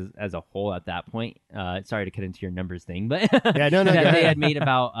franchise as a whole at that point. Sorry to cut into your numbers thing, but Yeah, no, go that they ahead. had made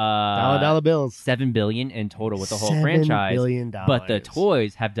about dollar bills. $7 billion in total with the whole $7 franchise. billion. But the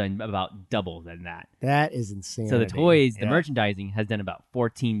toys have done about double than that. That is insane. So the toys, the merchandising has done about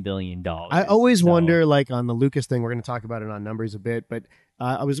 $14 billion. I always wonder, like on the Lucas thing, we're going to talk about it on numbers a bit, but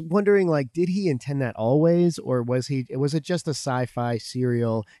I was wondering, like, did he intend that always, or was it just a sci-fi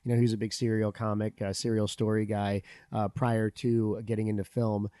serial? He was a big serial comic, serial story guy prior to getting into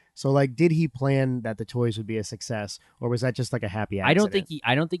film. So, like, did he plan that the toys would be a success, or was that just like a happy accident?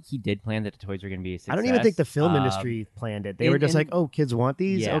 I don't think he did plan that the toys were going to be a success. I don't even think the film industry planned it. They were just like, "Oh, kids want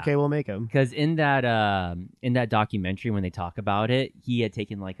these. Yeah. Okay, we'll make them." Because in that documentary, when they talk about it, he had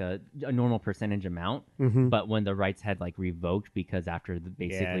taken like a normal percentage amount, but when the rights had like revoked because after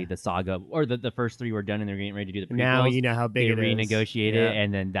basically the saga or the first three were done and they're getting ready to do the prequels, Now you know how big they it is. renegotiated it,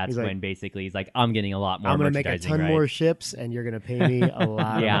 and then that's He's like, when basically he's like, I'm getting a lot more. I'm going to make a merchandising ton rights. more ships, and you're going to pay me a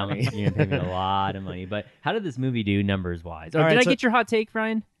lot Yeah, of money. you're gonna pay me a lot of money. But how did this movie do numbers wise? Or All right, did I so- get your hot take,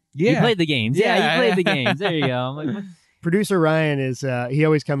 Ryan? Yeah. You played the games. Yeah, Yeah. you played the games. There you go. I'm like, what? Producer Ryan is he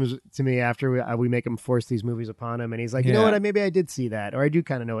always comes to me after we make him force these movies upon him, and he's like, you know Yeah. what, maybe I did see that, or I do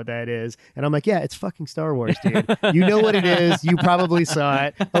kind of know what that is, and I'm like, yeah, it's fucking Star Wars, dude. You know what it is, you probably saw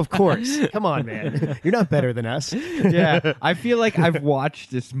it, of course. Come on, man, you're not better than us. Yeah, I feel like I've watched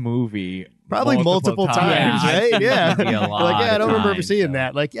this movie Probably multiple times, Yeah, I've right? seen Yeah. this movie a lot Like, yeah, I of don't remember ever times, seeing so.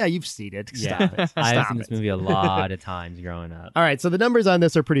 that. Like, yeah, you've seen it. Yeah, Stop it. I've Stop seen it. this movie a lot of times growing up. All right, so the numbers on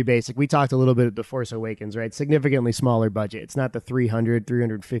this are pretty basic. We talked a little bit of The Force Awakens, right? Significantly smaller budget. It's not the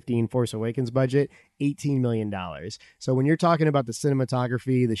 315 Force Awakens budget, $18 million. So when you're talking about the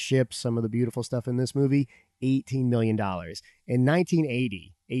cinematography, the ships, some of the beautiful stuff in this movie, $18 million. In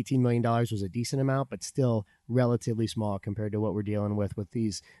 1980, $18 million was a decent amount, but still relatively small compared to what we're dealing with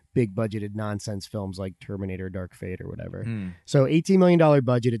these big budgeted nonsense films like Terminator, Dark Fate, or whatever. So $18 million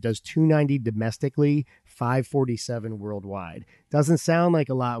budget. It does $290 domestically, $547 worldwide. Doesn't sound like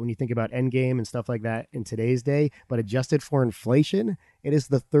a lot when you think about Endgame and stuff like that in today's day, but adjusted for inflation, it is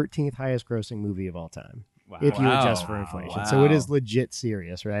the 13th highest grossing movie of all time. Wow. If you Wow. adjust for inflation. So it is legit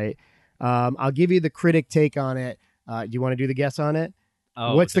serious, right? I'll give you the critic take on it. Do you want to do the guess on it?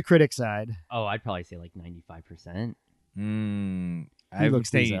 Oh, What's the critic side? Oh, I'd probably say like 95%. He I would looks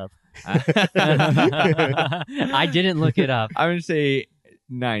these say up. I didn't look it up. I would say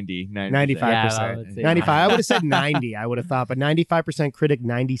 90. 95%. Yeah, I would say 95. I would have said 90, I would have thought, but 95% critic,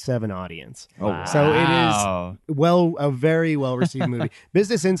 97 audience. Oh, Wow. So it is wow. a very well received movie.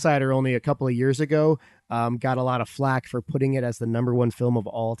 Business Insider only a couple of years ago got a lot of flack for putting it as the #1 film of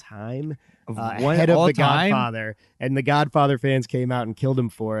all time, ahead of The Godfather, and the Godfather fans came out and killed him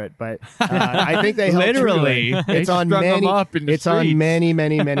for it. But I think they held true to Literally. it. They It's on strung 'em many. up in the It's on streets.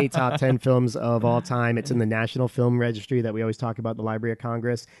 many top 10 films of all time. It's in the National Film Registry that we always talk about, the Library of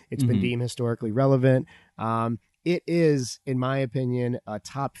Congress. It's been deemed historically relevant. It is, in my opinion, a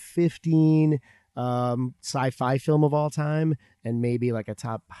top 15 sci-fi film of all time, and maybe like a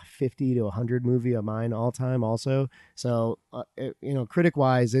top 50 to 100 movie of mine all time also. So critic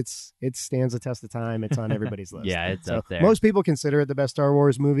wise, it stands the test of time. It's on everybody's list. Yeah, it's So up there. most people consider it the best Star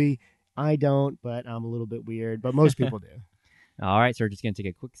Wars movie. I don't, but I'm a little bit weird, but most people do. All right, so we're just going to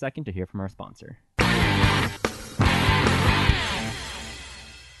take a quick second to hear from our sponsor.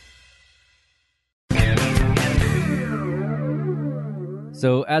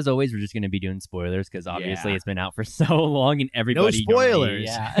 So as always, we're just going to be doing spoilers because obviously Yeah. it's been out for so long and everybody spoilers.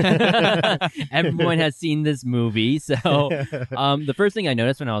 Yeah. Everyone has seen this movie. So the first thing I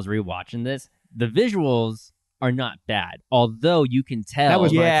noticed when I was rewatching this, the visuals are not bad, although you can tell That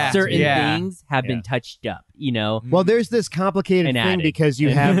was my Yeah. thought, certain too. Yeah. things have Yeah. been touched up. you know. Well, there's this complicated And thing added. because you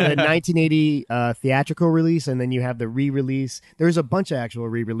have the 1980 theatrical release, and then you have the re-release. There's a bunch of actual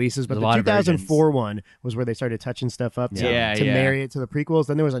re-releases, but There's a the lot of 2004 one was where they started touching stuff up to, Yeah, to yeah. marry it to the prequels.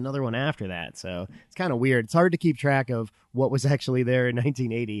 Then there was another one after that, so it's kind of weird. It's hard to keep track of what was actually there in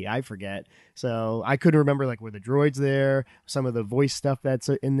 1980. I forget, so I couldn't remember like were the droids there, some of the voice stuff that's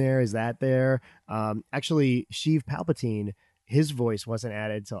in there. Is that there? Actually, Sheev Palpatine, his voice wasn't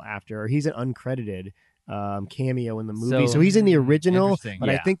added till after, or he's an uncredited cameo in the movie. So he's in the original, Interesting, but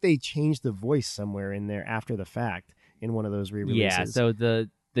I yeah. think they changed the voice somewhere in there after the fact in one of those re-releases. Yeah, so the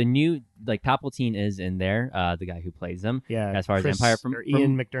new like Palpatine is in there, the guy who plays him. yeah, as far as Chris, Empire or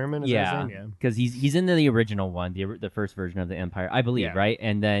Ian McDermott, is yeah, that his name? because he's in the original one, the first version of the Empire, I believe, Yeah. right?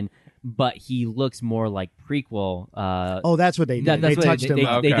 And then, but he looks more like prequel. Oh, that's what they did. that's They what touched him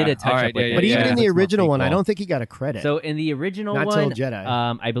up. they did Okay. a touch All up right, with yeah, it. But even yeah. in the It's more original one, I prequel. don't think he got a credit. So in the original Not one, till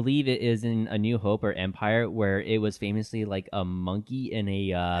Jedi. I believe it is in A New Hope or Empire, where it was famously like a monkey in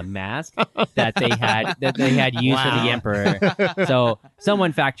a mask that they had used for the Wow. Emperor. So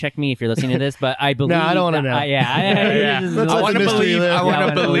someone fact check me if you're listening to this, but I believe. I don't wanna know. Yeah. Let's I let the want to mystery believe. live. I Yeah, want I to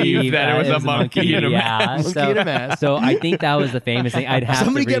wanna believe that it was a monkey in a mask. Monkey in a mask. So I think that was the famous thing. I'd have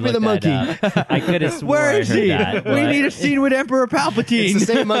Somebody to get me the re-look monkey. that up. I could have sworn Where I is heard he? that, We but- need a scene with Emperor Palpatine. It's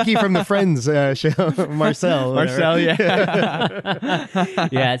the same monkey from the Friends show, Marcel. whatever. Marcel, yeah.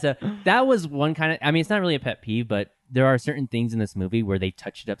 Yeah, so that was one kind of. I mean, it's not really a pet peeve, but there are certain things in this movie where they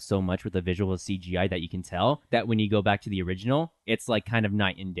touched it up so much with the visual CGI that you can tell that when you go back to the original, it's like kind of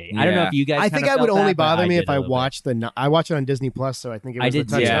night and day. I don't know Yeah. if you guys. I kind think of I would felt only that, but bother me did if a I little bit. watched I watched it on Disney Plus, so I think it I was did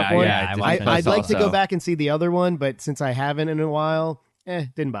the touch too. up one. Yeah, I watched I'd that like to also. go back and see the other one, but since I haven't in a while,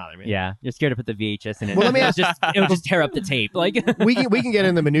 didn't bother me. Yeah, you're scared to put the VHS in it. Well, let me it would just tear up the tape. Like we can get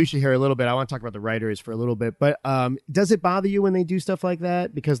into minutia here a little bit. I want to talk about the writers for a little bit, but does it bother you when they do stuff like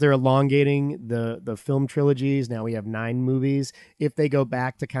that because they're elongating the film trilogies? Now we have 9 movies. If they go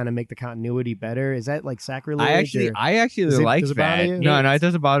back to kind of make the continuity better, is that like sacrilege? I actually Does it- like does it bother that. you? No, it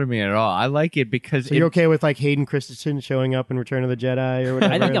doesn't bother me at all. I like it because So you're okay with like Hayden Christensen showing up in Return of the Jedi or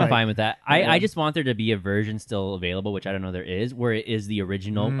whatever? I think I'm Like, fine with that. Yeah. I just want there to be a version still available, which I don't know there is, where it is the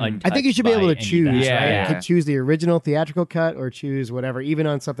original. I think you should be able to choose, Yeah, right? yeah. You could choose the original theatrical cut or choose whatever, even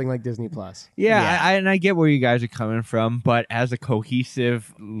on something like Disney Plus. Yeah, Yeah. and I get where you guys are coming from, but as a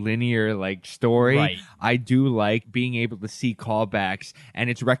cohesive, linear like story, Right. I do like being able to see callbacks and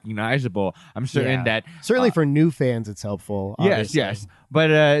it's recognizable. I'm certain Yeah. that Certainly for new fans, it's helpful. yes, obviously. yes.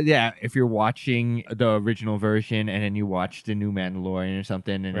 But yeah, if you're watching the original version and then you watch the new Mandalorian or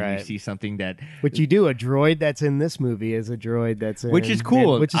something, and then you Right. see something that, Which you do. A droid that's in this movie is a droid that's in... which is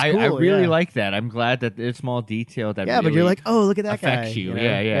cool. Which is I cool, really yeah. like that. I'm glad that there's small detail that. Yeah, but really you're like, oh, look at that affects guy. you. know?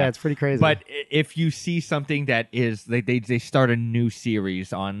 Yeah, yeah. it's pretty crazy. But if you see something that is like they start a new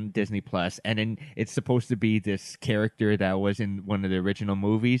series on Disney Plus, and then it's supposed to be this character that was in one of the original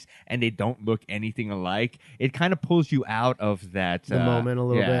movies, and they don't look anything alike, it kind of pulls you out of that the moment a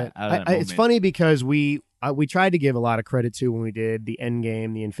little bit. out of that It's moment. funny because we tried to give a lot of credit to when we did the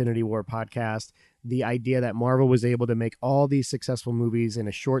Endgame, the Infinity War podcast, the idea that Marvel was able to make all these successful movies in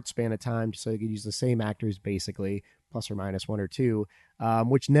a short span of time so they could use the same actors basically, plus or minus 1 or 2,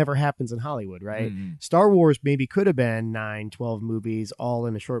 which never happens in Hollywood, right? Mhm. Star Wars maybe could have been 9, 12 movies all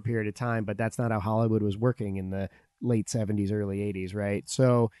in a short period of time, but that's not how Hollywood was working in the late 70s, early 80s, right?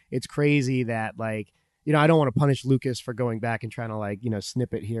 So it's crazy that like, I don't want to punish Lucas for going back and trying to like,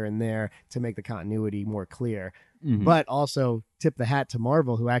 snip it here and there to make the continuity more clear. Mhm. But also tip the hat to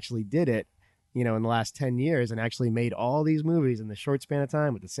Marvel who actually did it, in the last 10 years and actually made all these movies in the short span of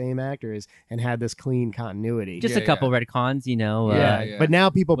time with the same actors and had this clean continuity. just Yeah, a couple retcons, Yeah. But now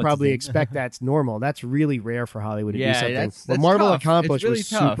people What's probably the thing? expect that's normal. That's really rare for Hollywood to do Yeah, something. that's What Marvel tough. accomplished It's really was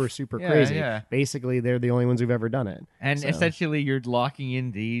tough. super, super Yeah, crazy. yeah. Basically, they're the only ones who've ever done it. And So- essentially, you're locking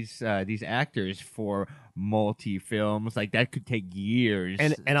in these actors for multi films. Like that could take years.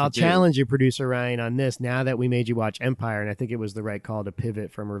 And to I'll do. challenge you, producer Ryan, on this. Now that we made you watch Empire, and I think it was the right call to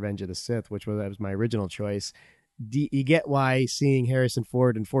pivot from Revenge of the Sith, which was my original choice. You get why seeing Harrison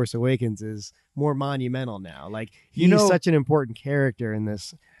Ford in Force Awakens is more monumental now. Like he's such an important character in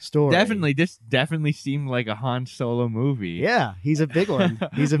this story. Definitely, this definitely seemed like a Han Solo movie. Yeah, he's a big one.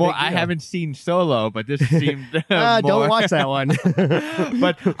 He's a well, big I deal. haven't seen Solo, but this seemed. Don't more- watch that one.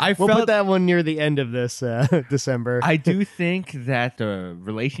 But I we'll felt put that one near the end of this December. I do think that the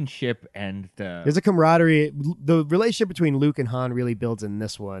relationship and the There's a camaraderie. The relationship between Luke and Han really builds in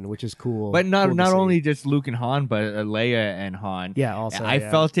this one, which is cool. but not Cool to see. only just Luke and Han, but Leia and Han. Yeah, also I yeah.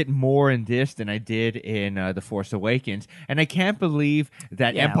 felt it more in this than I did in The Force Awakens, and I can't believe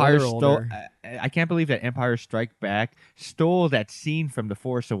that Yeah, Empire they're stole. older. I can't believe that Empire Strike Back stole that scene from The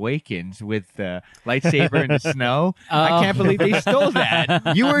Force Awakens with the lightsaber in the snow. I Oh. can't believe they stole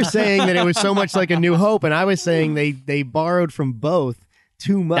that. You were saying that it was so much like A New Hope, and I was saying they borrowed from both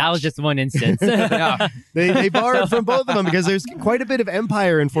too much. That was just one instance. No, They borrowed from both of them because there's quite a bit of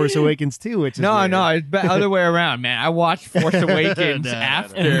Empire in Force Awakens too, which is no, weird. it's the other way around, man. I watched Force Awakens No, no, no.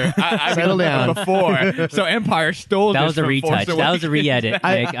 after. I Settle down. Before. So Empire stole That this was a from retouch. Force That was a Awakens. re-edit,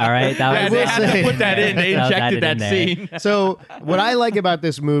 Nick. All right, that Yeah, was. they will had say- to put that in. They That was injected added that in there. scene. So what I like about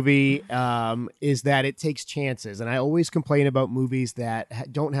this movie is that it takes chances, and I always complain about movies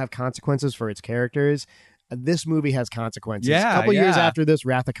that don't have consequences for its characters. This movie has consequences. Yeah, a couple years yeah. after this,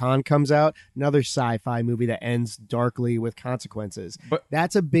 Wrath of Khan comes out, another sci-fi movie that ends darkly with consequences. But-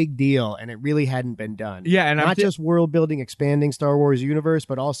 That's a big deal, and it really hadn't been done. Yeah, and I'm Not just world building, expanding Star Wars universe,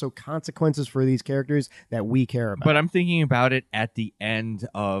 but also consequences for these characters that we care about. But I'm thinking about it at the end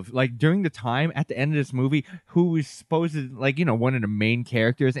of, like, during the time at the end of this movie, who is supposed to, like, one of the main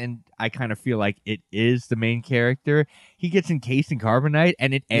characters, and I kind of feel like it is the main character. He gets encased in carbonite,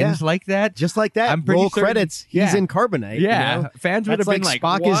 and it ends like that. just like that, I'm pretty roll certain- credits. He's yeah. in carbonite. Yeah, you know? fans would That's have been like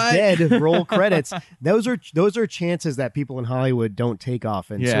like, Spock what? is dead. Roll credits. Those are chances that people in Hollywood don't take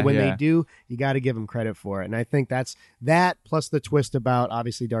often. So Yeah, when yeah. they do, you got to give them credit for it. And I think that's that plus the twist about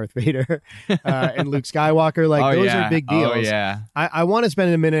obviously Darth Vader and Luke Skywalker. Like Oh, those yeah. are big deals. Oh, yeah. I want to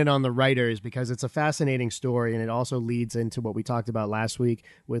spend a minute on the writers because it's a fascinating story, and it also leads into what we talked about last week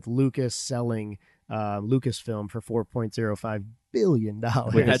with Lucas selling Lucasfilm for $4.05 billion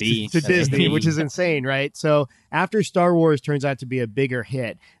With a B. to That's a Disney, B. which is insane, right? So after Star Wars turns out to be a bigger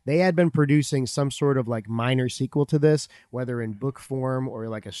hit, they had been producing some sort of like minor sequel to this, whether in book form or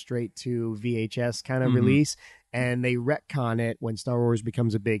like a straight to VHS kind of Mhm. release. And they retcon it when Star Wars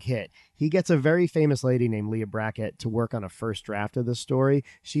becomes a big hit. He gets a very famous lady named Leah Brackett to work on a first draft of the story.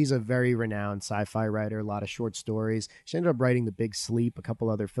 She's a very renowned sci-fi writer, a lot of short stories. She ended up writing The Big Sleep, a couple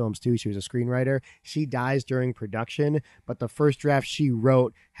other films too. She was a screenwriter. She dies during production, but the first draft she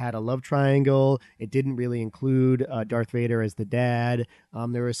wrote had a love triangle. It didn't really include Darth Vader as the dad.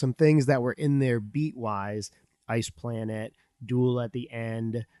 There were some things that were in there beat-wise. Ice Planet, Duel at the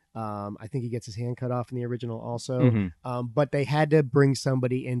end. I think he gets his hand cut off in the original also. Mhm. But they had to bring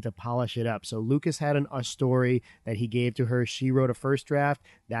somebody in to polish it up. So Lucas had a story that he gave to her. She wrote a first draft.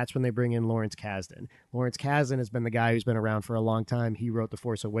 That's when they bring in Lawrence Kasdan. Lawrence Kasdan has been the guy who's been around for a long time. He wrote The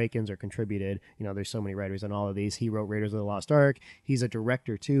Force Awakens or contributed. There's so many writers on all of these. He wrote Raiders of the Lost Ark. He's a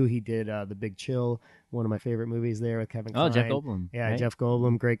director too. He did The Big Chill, one of my favorite movies there with Kevin Oh, Kline. Jeff Goldblum. Yeah, right? Jeff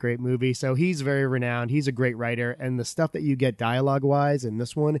Goldblum, great movie. So he's very renowned. He's a great writer, and the stuff that you get dialogue-wise in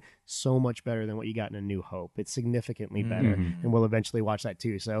this one, so much better than what you got in A New Hope. It's significantly better, Mhm. and we'll eventually watch that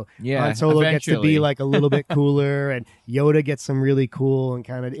too. So Yeah, Han Solo gets to eventually. be like a little bit cooler, and Yoda gets some really cool and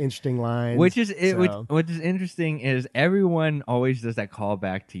kind of interesting lines. Which is it, So- which is interesting is everyone always does that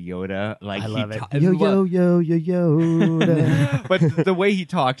callback to Yoda. Like I love it. ta- Yo Yoda. but the way he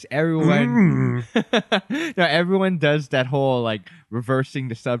talks, everyone Mm. no, everyone does that whole like reversing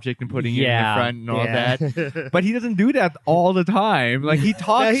the subject and putting it in the Yeah. front and all Yeah. that. But he doesn't do that all the time. Like he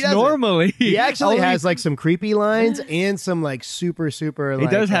talks he doesn't. normally. He actually Only- has like some creepy lines and some like super. He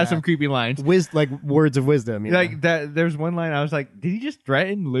does have some creepy lines. like words of wisdom. You know? Like that. There's one line I was like, did he just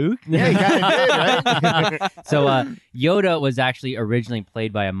threaten Luke? Yeah, he kind of did, right? So Yoda was actually originally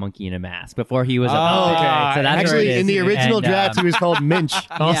played by a monkey in a mask before he was a Oh, puppet. okay. So that's where Actually, it is. in the original And, draft, he was called Minch.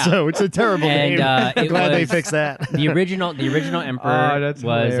 Also, it's a terrible And, name. I'm it glad they was- fixed that. the original emperor Oh, that's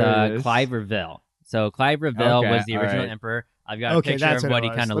was hilarious. Clive Reville. So Clive Reville Okay, was the original alright. emperor. I've got a Okay, picture that's of what he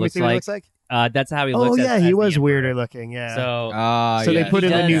it was. kind of Let me looks see what he like. looks like. That's how he Oh looks. yeah, as he the was emperor. weirder looking. Yeah. So So they yeah. put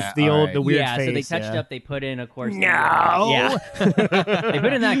in the He new, does. the old, Alright. the weird yeah, face. so they touched yeah. up. They put in, of course. No. Yeah, they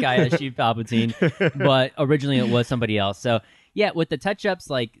put in that guy as Chief Palpatine, but originally it was somebody else. So yeah, with the touch-ups,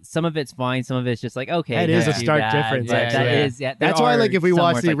 like some of it's fine, some of it's just like okay. That is let's a do stark that. difference, But actually. That is, yeah. That's there why, are like, if we some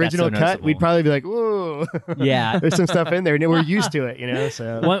watched where the it's like, that's original so cut, noticeable. we'd probably be like, "Whoa!" Yeah. There's some stuff in there, and we're used to it, you know.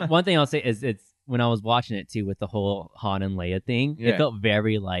 So one thing I'll say is it's when I was watching it too with the whole Han and Leia thing, Yeah. it felt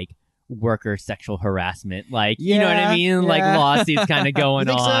very like worker sexual harassment. Like you know what I Yeah, mean? Like yeah. lawsuits kind of I going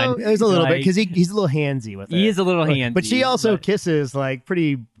think on. so. There's a little bit Like, because he's a little handsy with it. He is a little handsy. But she also but- kisses like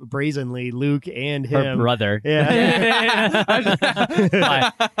pretty brazenly Luke and Her him. brother. Yeah.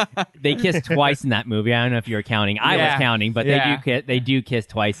 They kiss twice in that movie. I don't know if you were counting. I was Yeah. counting, but Yeah. they do kiss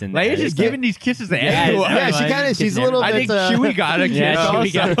twice in Leia's there. just So- giving these kisses to Yeah, everyone. Yeah, she kind of. She's a little I bit. think Chewie got a kiss. Yeah, also.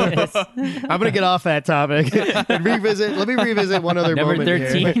 Chewie got a kiss. I'm gonna get off that topic and revisit. Let me revisit one other Number moment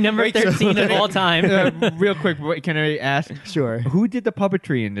 13, here. number Wait, so- 13 of all time. Real quick, can I ask Sure. who did the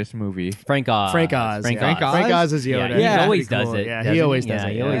puppetry in this movie? Frank Oz. Frank Oz. Frank yeah. Oz. Frank Oz is Yoda. Yeah, he Yeah. always Pretty does cool. it. Yeah, doesn't he always Yeah, does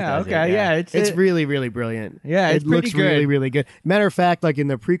it. he always Yeah, does okay, it. yeah, It's really, really brilliant. Yeah, it's it looks pretty good. really, really good. Matter of fact, like in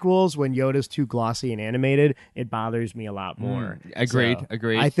the prequels, when Yoda's too glossy and animated, it bothers me a lot more. Agreed. So,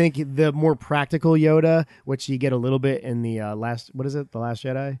 Agreed. I think the more practical Yoda, which you get a little bit in the last, what is it, the Last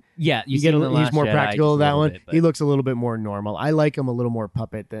Jedi? Yeah, You get see in a, The he's Last more Jedi practical just a that little one. bit, but- He looks a little bit more normal. I like him a little more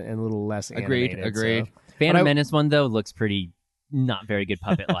puppet and a little less Agreed. animated. Agreed. so. Phantom But I- Menace one though looks pretty not very good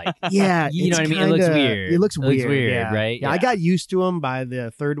puppet like. Yeah, You know it's what I mean? It looks kinda- weird. It looks It looks weird, weird, yeah. right? Yeah, I Yeah. got used to him by the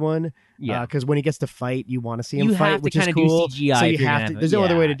third one. Yeah. Because when he gets to fight, you want to see him You fight, have to which is kinda do cool. CGI so if you you're have gonna to. have There's it. no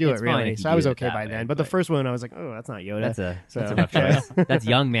other way to Yeah, do it, it's fine really. if you So I do was it okay that by way, then. But the but- first one, I was like, oh, that's not Yoda. That's a rough choice. That's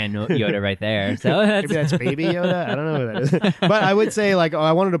young man Yoda right there. So that's, Maybe that's baby Yoda. I don't know who that is. But I would say, like,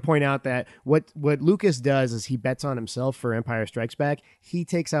 I wanted to point out that what Lucas does is he bets on himself for Empire Strikes Back. He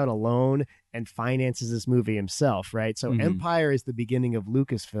takes out a loan and finances this movie himself, right? So Mhm. Empire is the beginning of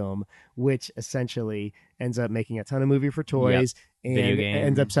Lucasfilm, which essentially ends up making a ton of movie for toys and Video games,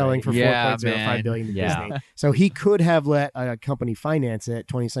 ends up selling for Yeah, 4.05 man. billion to Yeah. Disney. So he could have let a company finance it,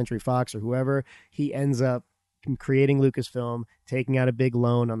 20th Century Fox or whoever. He ends up creating Lucasfilm, taking out a big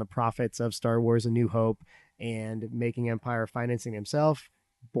loan on the profits of Star Wars: A New Hope, and making Empire financing himself.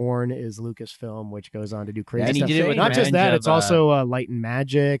 Born is Lucasfilm, which goes on to do crazy and he stuff. did it with Not just Revenge that, of, it's also Light and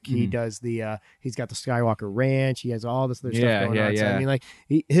Magic. He Mhm. does the he's got the Skywalker Ranch. He has all this other Yeah, stuff going yeah, on. So, yeah. I mean, like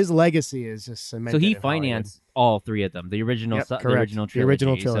his legacy is just cemented. so he in Hollywood. financed all three of them. The original, Yep, the correct. original The trilogy.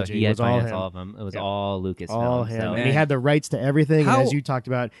 original So trilogy he had was all financed him. all of them. It was Yep. all Lucasfilm. all him, So. and he had the rights to everything. How- And as you talked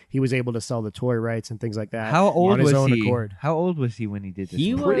about, he was able to sell the toy rights and things like that. How old on his was own he? accord. How old was he when he did this?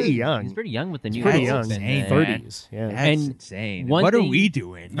 He movie? was pretty young. He's pretty young with the new. Pretty Hope young, and insane, then- man. 30s. Yeah. That's And insane. one What are thing- we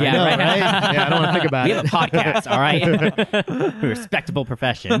doing? Yeah, I know, right. right? Yeah, I don't want to think about We it. have a podcast, all right? Respectable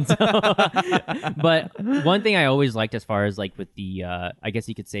professions. But one thing I always liked as far as like with the, I guess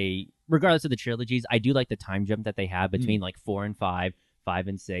you could say, regardless of the trilogies, I do like the time jump that they have between like 4 and 5, 5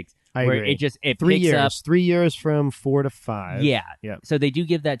 and 6. I where agree. it 3 picks years. up. 3 years from 4 to 5. Yeah. Yep. So they do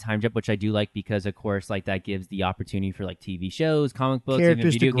give that time jump, which I do like because, of course, like that gives the opportunity for like TV shows, comic books, even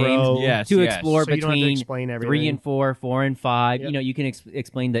Characters video to grow. games Yes, to yes. explore So you don't have to between explain everything. 3 and 4, 4 and 5. Yep. You know, you can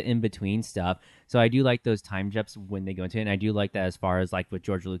explain the in between stuff. So I do like those time jumps when they go into it, and I do like that as far as like with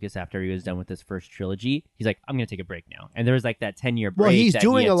George Lucas after he was done with his first trilogy, he's like, I'm gonna take a break now, and there was like that 10-year break. Well, he's that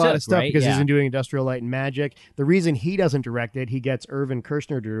doing he a lot took, of stuff right? because Yeah. he's doing Industrial Light and Magic. The reason he doesn't direct it, he gets Irvin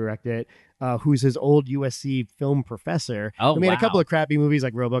Kershner to direct it, who's his old USC film professor. Oh, He made a couple wow. of crappy movies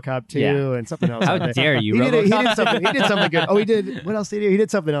like RoboCop 2 Yeah. and something else. How out there. dare you? He did RoboCop? something good. Oh, he did. What else did he do? He did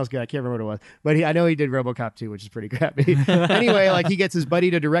something else good. I can't remember what it was. But I know he did RoboCop 2, which is pretty crappy. Anyway, like he gets his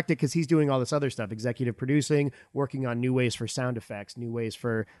buddy to direct it because he's doing all this other stuff, executive producing, working on new ways for sound effects, new ways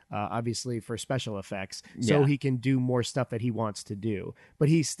for obviously for special effects, so Yeah. he can do more stuff that he wants to do. But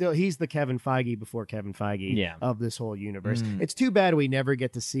he's the Kevin Feige before Kevin Feige Yeah. of this whole universe. Mm. It's too bad we never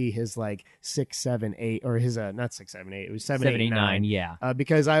get to see his like 6, 7, 8, or his not 6, 7, 8. It was 7, 8, 9. Yeah.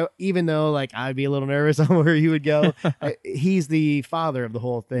 Because even though like I'd be a little nervous on where he would go, he's the father of the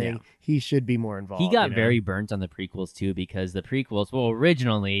whole thing. Yeah. He should be more involved. He got you know? very burnt on the prequels too because the prequels, well,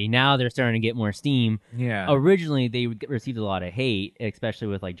 originally, now they're starting to get more steam. Yeah. Originally, they received a lot of hate, especially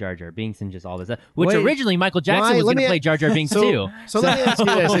with like Jar Jar Binks and just all this stuff. Which Wait, originally Michael Jackson why- was let going to me- play Jar Jar Binks too. So let me ask you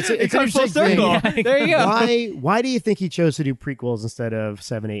this: it's It an comes full interesting thing. circle. There you go. Why do you think he chose to do prequels instead of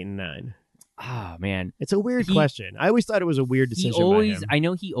 7, 8, and 9? Oh man, It's a weird He- question. I always thought it was a weird he decision. always. by him. I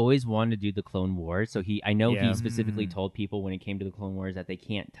know he always wanted to do the Clone Wars, so I know Yeah. he specifically Mm. told people when it came to the Clone Wars that they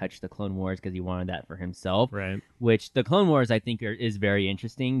can't touch the Clone Wars because he wanted that for himself. Right. Which the Clone Wars I think is very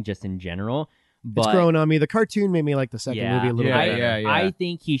interesting just in general. But It's grown on me. The cartoon made me like the second movie a little Yeah, bit better. yeah. I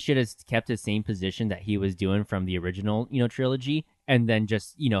think he should have kept the same position that he was doing from the original, trilogy, and then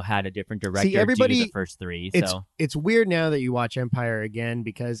just had a different director everybody- do the first three. It's So it's weird now that you watch Empire again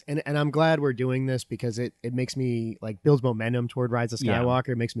because and I'm glad we're doing this because it makes me like builds momentum toward Rise of Yeah. Skywalker.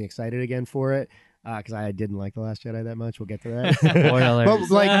 It makes me excited again for it because I didn't like The Last Jedi that much. We'll get to that. Spoilers. But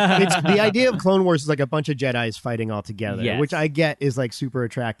like it's the idea of Clone Wars is like a bunch of Jedis fighting all together, Yes. which I get is like super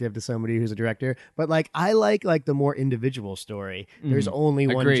attractive to somebody who's a director. But like I like the more individual story. There's only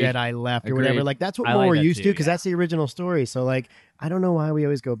one Agreed. Jedi left or Agreed. whatever. Like that's what I more like we're that used too, to because yeah. that's the original story. So like I don't know why we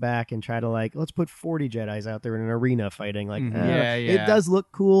always go back and try to like, let's put 40 Jedis out there in an arena fighting. Like, Yeah, it yeah. does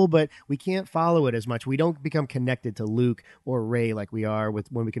look cool, but we can't follow it as much. We don't become connected to Luke or Rey like we are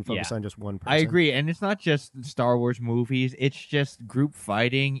with when we can focus on just one person. I agree, and it's not just Star Wars movies; it's just group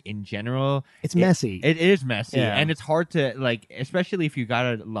fighting in general. It's messy. It is messy, Yeah. and it's hard to like, especially if you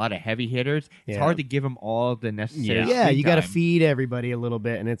got a lot of heavy hitters. It's hard to give them all the necessary. Yeah, screen you got to time. feed everybody a little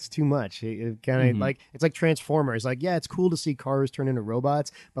bit, and it's too much. It kind of like it's like Transformers. Like, yeah, it's cool to see cars turn into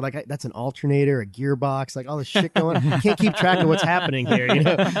robots, but like that's an alternator, a gearbox, like all this shit going on. You can't keep track of what's happening here. You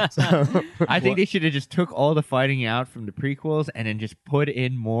know, so I think they should have just took all the fighting out from the prequels and then just put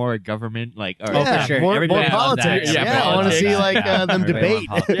in more government, like yeah, for sure. more Everybody loves politics. that. Yeah, I want to see like them Everybody debate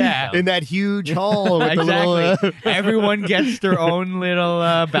loves politics. Yeah. in that huge hall with the little. Exactly. Everyone gets their own little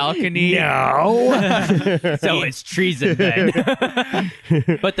balcony. No. So it's treason then.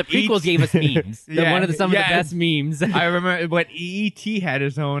 But the prequels gave us memes. Yeah, One of some of the yeah. best memes. I remember when E.T. had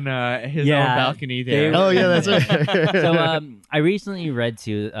his own own Yeah, balcony there. Oh yeah, that's right. So I recently read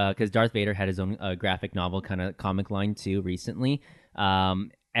too, because Darth Vader had his own graphic novel kind of comic line too recently,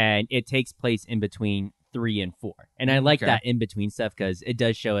 and it takes place in between 3 and 4, and I like Okay. that in between stuff because it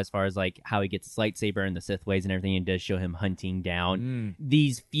does show as far as like how he gets his lightsaber and the Sith ways and everything. It does show him hunting down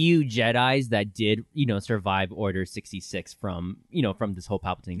these few Jedis that did survive Order 66 from this whole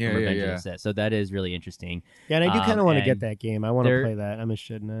Palpatine Yeah, from yeah, Revenge of yeah. the Sith. So that is really interesting. Yeah, and I do kind of want to and get that game. I want to there- play that. I'm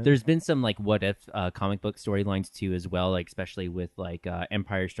interested in it. There's been some like what if comic book storylines too as well, like especially with like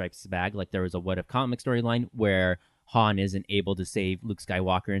Empire Strikes Back. Like there was a what if comic storyline where Han isn't able to save Luke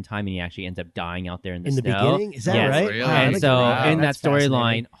Skywalker in time, and he actually ends up dying out there in the in the snow. beginning, is that Yes. right? Really? Wow, And that's so great. in that That's fascinating.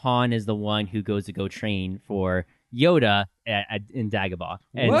 storyline, Han is the one who goes to go train for Yoda in Dagobah.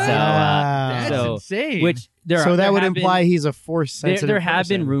 And What? so, That's so insane. which there So that would have been- imply he's a force sensitive. there have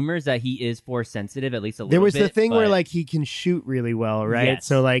been person. rumors that he is force sensitive, at least a little bit. There was the thing where but- like he can shoot really well, right? Yes.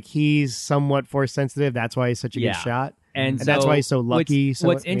 So like he's somewhat force sensitive. That's why he's such a Yeah. good shot. And that's so why he's so lucky.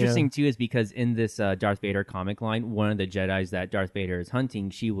 What's interesting too is because in this Darth Vader comic line, one of the Jedis that Darth Vader is hunting,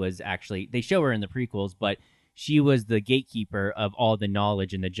 she was actually, they show her in the prequels, but she was the gatekeeper of all the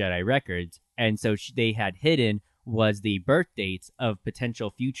knowledge in the Jedi records, and so they had hidden was the birth dates of potential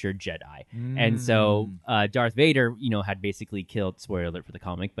future Jedi. And so Darth Vader, had basically killed, spoiler alert for the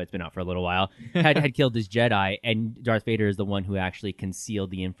comic, but it's been out for a little while, had killed his Jedi, and Darth Vader is the one who actually concealed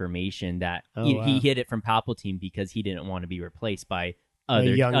the information that he hid it from Palpatine because he didn't want to be replaced by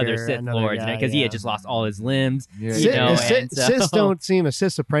other Sith another lords, guy, because he yeah. had just lost all his limbs. Yeah, Sith, know, Sith, and so- Siths don't seem a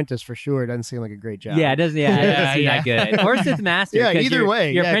Sith's apprentice for sure. It doesn't seem like a great job. Yeah, it doesn't. Yeah, it doesn't seem that good. Or Sith Master. Yeah, 'cause either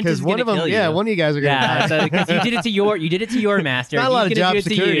way. your Yeah, apprentice because is one gonna of them. kill Yeah, you. one of you guys are gonna Yeah, die. so because you did it to your master. Not a lot of He's job gonna do it to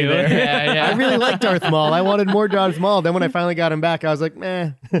security you. there. Yeah, yeah. I really like Darth Maul. I wanted more Darth Maul. Then when I finally got him back, I was like,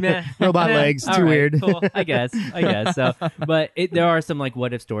 meh. Meh. Robot Meh. legs, All too right, weird. Cool. I guess. So, but there are some like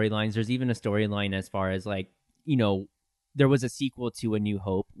what if storylines. There's even a storyline as far as like there was a sequel to A New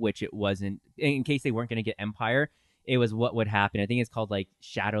Hope, which it wasn't. In case they weren't going to get Empire, it was what would happen. I think it's called like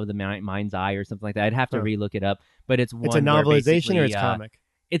Shadow of the Mind's Eye or something like that. I'd have to relook it up, but it's one. It's a where novelization or basically, it's comic?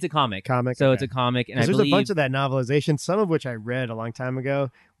 It's a comic. Comic. So okay. it's a comic, and I 'Cause there's believe a bunch of that novelization, some of which I read a long time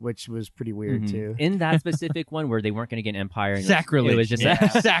ago, which was pretty weird too. in that specific one where they weren't going to get Empire. And Sacrilege. It was just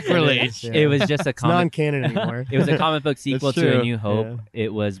Sacrilege. Yeah. It was just a It's comic. non-canon anymore. It was a comic book sequel That's to A true. New Hope. Yeah.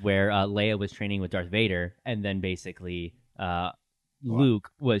 It was where Leia was training with Darth Vader, and then basically Luke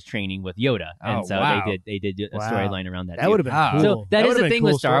was training with Yoda, and Oh, so wow. they did a Wow. storyline around that. That too. would have been Wow. cool. So that is would've the been thing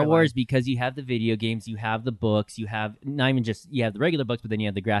cool with Star storyline. Wars, because you have the video games, you have the books, you have not even just you have the regular books, but then you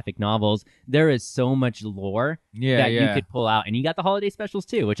have the graphic novels. There is so much lore that you could pull out, and you got the holiday specials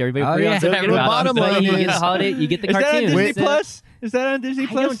too, which everybody Oh, forgets yeah. to forget The about. bottom So line you get is- the holiday, you get the Is that on cartoons. Disney Plus? Is that on Disney I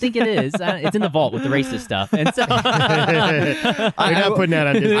Plus? don't think it is. It's in the vault with the racist stuff, and so We're not putting that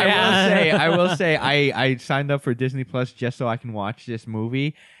on Disney. I will say, I signed up for Disney Plus just so I can watch this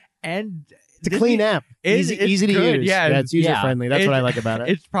movie, and It's a clean app. It's Easy to good, use. yeah. It's user friendly. That's what I like about it.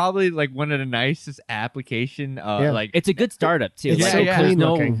 It's probably like one of the nicest application. Yeah. Like it's a good startup too. It's Like, so there's clean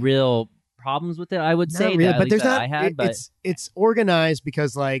no looking. real problems with it. I would say Not really, that, at but least there's that not. I had, but it's organized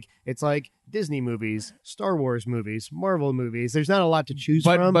because it's like Disney movies, Star Wars movies, Marvel movies. There's not a lot to choose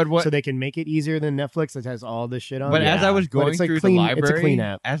from, but what- so they can make it easier than Netflix that has all this shit on. But it. as I was But going it's like through clean- the it's a library, clean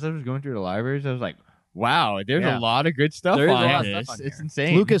app. as I was going through the libraries, I was like, Wow, there's Yeah. a lot of good stuff There is a on lot of this. stuff on It's here.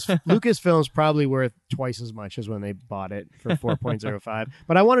 insane. Lucasfilm's probably worth twice as much as when they bought it for 4.05.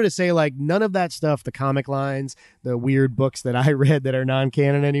 But I wanted to say, like, none of that stuff, the comic lines, the weird books that I read that are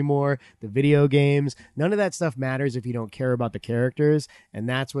non-canon anymore, the video games, none of that stuff matters if you don't care about the characters. And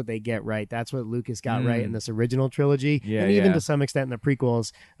that's what they get right. That's what Lucas got right in this original trilogy. Yeah, and even yeah. to some extent in the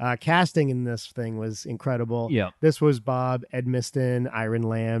prequels. Casting in this thing was incredible. Yeah. This was Bob Edmiston, Iron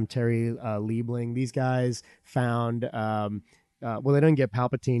Lamb, Terry Liebling. These guys found well, they didn't get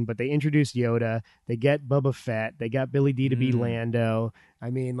Palpatine, but they introduced Yoda. They get Boba Fett. They got Billy D to be Lando. I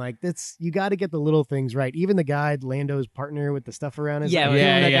mean, like, that's, you got to get the little things right. Even the guy, Lando's partner with the stuff around his Yeah, I can't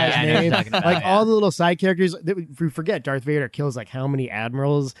remember that guy's I know what name. you're talking about, Like, yeah. all the little side characters. If we forget, Darth Vader kills like how many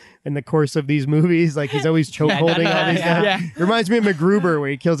admirals in the course of these movies? Like, he's always choke holding all these guys. Yeah. It reminds me of MacGruber, where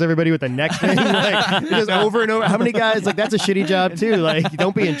he kills everybody with the neck thing. Like, just over and over. How many guys? Like, that's a shitty job too. Like, you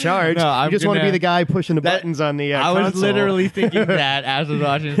don't be in charge. No, you I'm just want to gonna- be the guy pushing the That- buttons on the I was console. literally thinking that as I was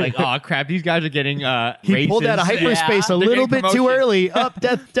watching. It's like, oh crap, these guys are getting He pulled out of raises. hyperspace a They're little getting bit too promotions. early. Up,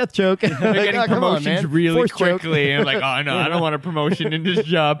 death choke. They're Like, getting oh, come on, promotions man. really Force choke. quickly, and I'm like, oh no, I don't want a promotion in this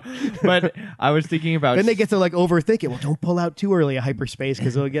job. But I was thinking about Then they get to like overthink it. Well, don't pull out too early a hyperspace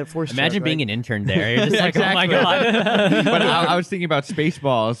because it'll get force. Imagine choke, being right? an intern there. You're just like, Exactly. oh my god. But I was thinking about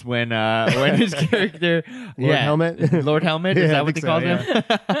Spaceballs when his character, Lord Helmet? Lord Helmet, is Yeah, I that what they think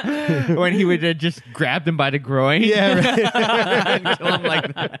called so, him? When he would just grab them by the groin, Yeah, right. and kill him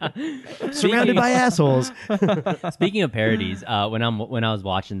like that. Surrounded by assholes. Speaking of parodies, when I was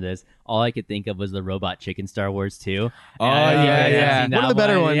watching this, all I could think of was the Robot Chicken Star Wars 2. Oh, And I don't know if you yeah, guys have yeah. seen One of that the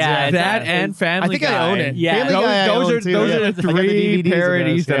better one. ones, yeah. it's- That it's- and Family I think Guy. I own it. Yeah, Family those, Guy I those own are too. those Yeah. are the I got three DVDs of those,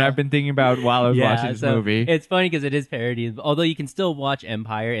 parodies that yeah. I've been thinking about while I was watching this so movie. It's funny because it is parodies. Although you can still watch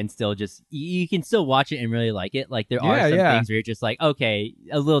Empire and still just you can still watch it and really like it. Like there are Yeah, some yeah. things where you're just like, okay,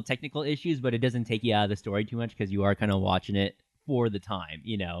 a little technical issues, but it doesn't take you out of the story too much because you are kind of watching it for the time,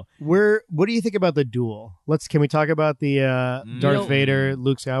 you know. What do you think about the duel? Can we talk about the Darth No. Vader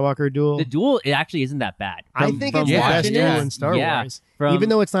Luke Skywalker duel? The duel, it actually isn't that bad. I From- think from it's the best watching duel it, in Star yeah, Wars. from- Even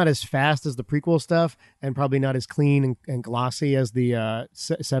though it's not as fast as the prequel stuff and probably not as clean and glossy as the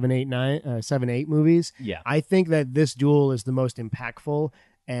 7, 8 movies, yeah. I think that this duel is the most impactful.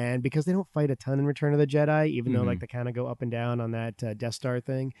 And because they don't fight a ton in Return of the Jedi, even though Mhm. like they kind of go up and down on that Death Star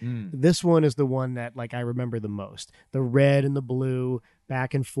thing, Mm. this one is the one that like I remember the most. The red and the blue,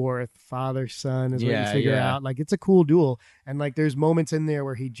 back and forth, father son is what Yeah, you figure yeah. out. Like it's a cool duel, and like there's moments in there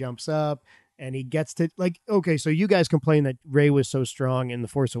where he jumps up and he gets to like okay. So you guys complain that Rey was so strong in the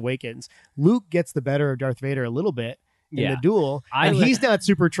Force Awakens. Luke gets the better of Darth Vader a little bit in Yeah. the duel, I and would- he's not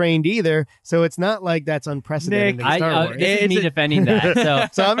super trained either. So it's not like that's unprecedented Nick, in Star Wars. This is me It's a- defending that. So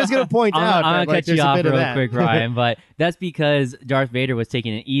So I'm just gonna point out I'm that gonna like, cut there's you a off bit of real that. quick, Ryan, but that's because Darth Vader was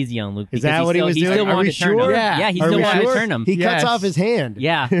taking it easy on Luke. Is because that what he still, was doing? Still Are wanted we to turn sure? him. Yeah. He Are still we wanted sure? to turn him. He Yes. cuts off his hand.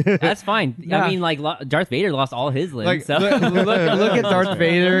 Yeah, that's fine. Yeah. I mean, like Darth Vader lost all his limbs. Like, so. look at Darth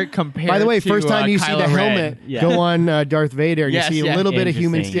Vader compared. By the way, to, first time you see Kylo the Ren. helmet Yeah. go on Darth Vader, you Yes, see a yeah. little bit of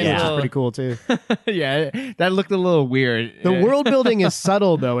human Interesting, skin, which is yeah. pretty cool too. Yeah, that looked a little weird. The world building is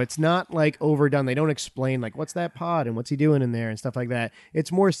subtle though. It's not like overdone. They don't explain like what's that pod and what's he doing in there and stuff like that.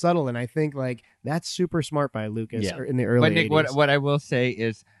 It's more subtle, and I think like that's super smart by Lucas Yeah. in the early But Nick, 80s. what I will say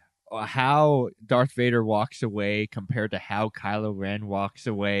is how Darth Vader walks away compared to how Kylo Ren walks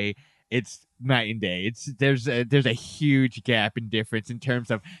away. It's night and day. There's a huge gap in difference in terms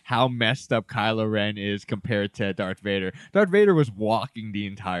of how messed up Kylo Ren is compared to Darth Vader. Darth Vader was walking the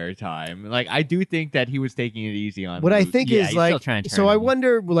entire time. Like I do think that he was taking it easy on. What I Luke. think Yeah, is he's like, still trying to so turn I him.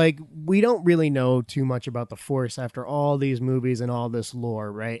 wonder, like, we don't really know too much about the Force after all these movies and all this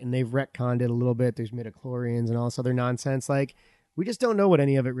lore, right? And they've retconned it a little bit. There's midichlorians and all this other nonsense. Like, we just don't know what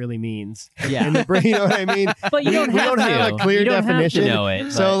any of it really means. Yeah. In the brain, you know what I mean? But you We- don't we have don't to. have a clear you don't definition. Have to know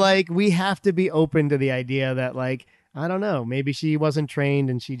it. So, but- like, we have to be open to the idea that, like, I don't know, maybe she wasn't trained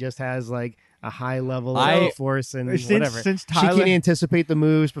and she just has, like, a high level of Force and whatever. Since She can Tyler, anticipate the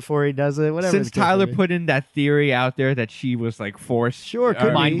moves before he does it, whatever. since the case may Tyler be. put in that theory out there that she was like forced, Sure, could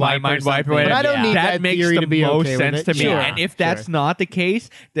be. Mind wipe or mind wipe, something. But I don't Yeah. need that makes theory the to be most okay with sense it. to me. Sure. And if that's not the case,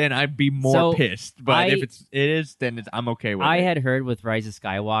 then I'd be more So, pissed. But if it is, then I'm okay with I it. had heard with Rise of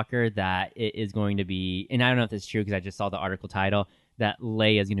Skywalker that it is going to be, and I don't know if that's true because I just saw the article title, that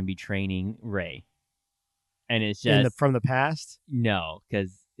Leia is going to be training Rey. And it's just, from the past. no,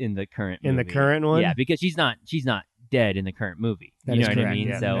 because in the current In the movie. current one? Yeah, because she's not dead in the current movie. That you is know what I correct. mean?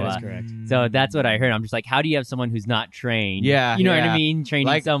 Yeah, so, that is correct. so that's what I heard. I'm just like, how do you have someone who's not trained? Yeah, You know what yeah. I mean? Training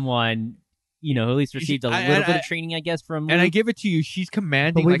Like- someone at least received a little bit of training, I guess, from Luke. And I give it to you, she's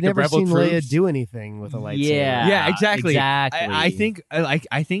commanding But we've like the never rebel seen troops. Leia do anything with a lightsaber. Yeah, exactly. Exactly.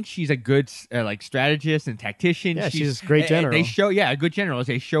 I think she's a good like strategist and tactician. Yeah, she's a great general. They show a good general.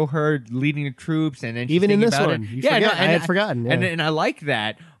 They show her leading the troops, and then she's Even in thinking this about one. it. You Yeah, forget. no, I had forgotten. Yeah. and I like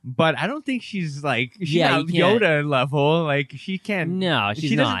that. But I don't think she's like Yeah, not you can't. Yoda level. Like she can't. No,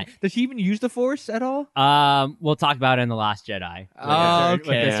 she's she doesn't- not. Does she even use the Force at all? We'll talk about it in The Last Jedi. Oh, With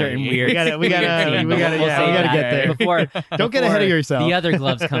okay. a certain weird. We gotta- weird scene, but we'll yeah, save we gotta that get there. before. Don't get ahead of yourself. The other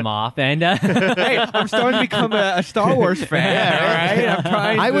gloves come off, and Hey, I'm starting to become a Star Wars fan. Yeah, all right, I'm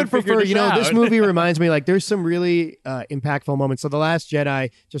trying. I to would figure prefer, this out. movie reminds me, like, there's some really impactful moments. So The Last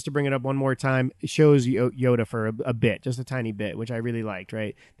Jedi, just to bring it up one more time, shows Yoda for a bit, just a tiny bit, which I really liked,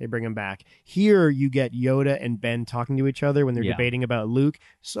 right? They bring him back. Here, you get Yoda and Ben talking to each other when they're Yeah. debating about Luke.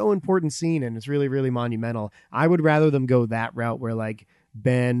 So important scene, and it's really, really monumental. I would rather them go that route where, like,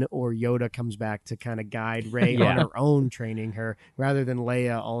 Ben or Yoda comes back to kind of guide Rey Yeah. on her own, training her, rather than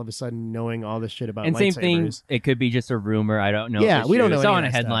Leia all of a sudden knowing all this shit about and lightsabers. same thing. It could be just a rumor. I don't know. Yeah, for we don't sure. know It's all any on a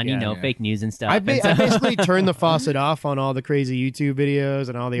of that headline, stuff. Yeah. fake news and stuff. I And so- basically turned the faucet off on all the crazy YouTube videos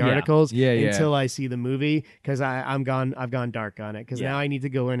and all the Yeah. articles Yeah, yeah. until I see the movie because I've gone dark on it because Yeah. now I need to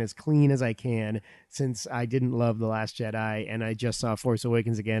go in as clean as I can since I didn't love The Last Jedi and I just saw Force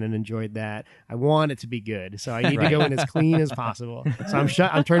Awakens again and enjoyed that. I want it to be good, so I need to go in as clean as possible. So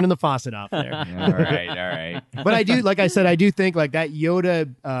I'm turning the faucet off there. All right. But I do, like I said, I do think like that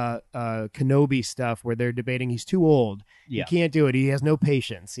Yoda Kenobi stuff where they're debating he's too old. Yeah. He can't do it. He has no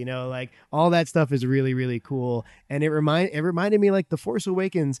patience. Like all that stuff is really, really cool. And it reminded me like The Force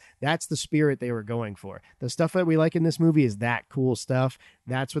Awakens, that's the spirit they were going for. The stuff that we like in this movie is that cool stuff.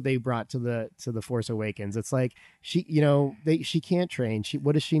 That's what they brought to the Force Awakens. It's like she can't train.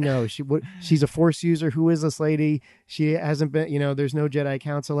 What does she know? She's a Force user. Who is this lady? She hasn't been, there's no Jedi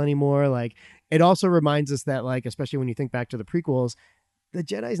Council anymore. Like it also reminds us that, like, especially when you think back to the prequels, the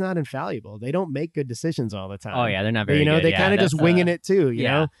Jedi's not infallible. They don't make good decisions all the time. Oh yeah, they're not very. good. They Yeah, kind of just that's, winging it too. You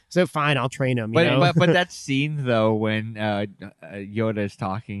yeah. know, so fine, I'll train them. But that scene though when Yoda is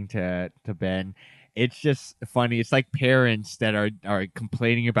talking to Ben, it's just funny. It's like parents that are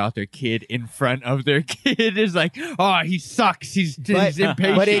complaining about their kid in front of their kid. Is like, oh, he sucks. He's impatient.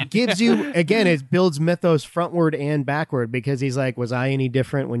 But it gives you, again, it builds mythos frontward and backward because he's like, was I any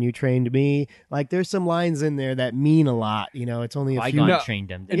different when you trained me? Like, there's some lines in there that mean a lot. It's only a few. Qui-Gon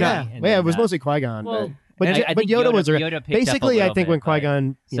trained him. didn't Yeah, he? And yeah, it then, was mostly Qui-Gon. well, but I think Yoda was Yoda picked up a basically. I little think bit, when but-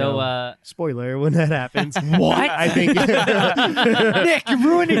 Qui-Gon, So, spoiler when that happens. What? I think Nick, you're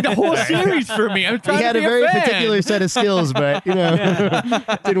ruining the whole series for me. I'm he trying had to a be very fan. particular set of skills, but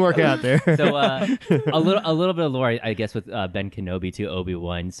didn't work out there. So a little bit of lore, I guess, with Ben Kenobi to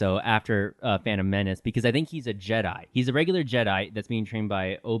Obi-Wan. So after Phantom Menace, because I think he's a Jedi. He's a regular Jedi that's being trained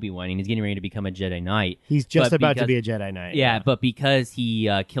by Obi-Wan, and he's getting ready to become a Jedi Knight. He's just But about to because- be a Jedi Knight. Yeah, but because he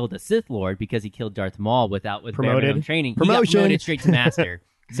killed a Sith Lord, because he killed Darth Maul with bare Promoted. minimum training, he Promotion. got promoted straight to Master.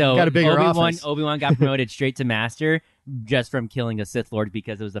 So Got a bigger office. Obi-Wan got promoted straight to Master just from killing a Sith Lord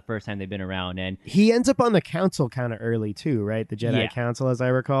because it was the first time they've been around. And He ends up on the council kind of early too, right? The Jedi Yeah. Council, as I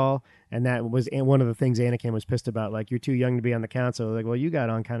recall, and that was one of the things Anakin was pissed about. Like, you're too young to be on the council. Like, well, you got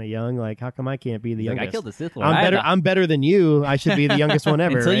on kind of young. Like, how come I can't be the he's like, youngest? I killed a Sith Lord. I'm I had better. the- I'm better than you. I should be the youngest one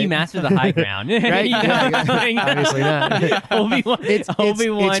ever. until right? you master the high ground. Right? You know, Yeah, obviously not. Obi-Wan.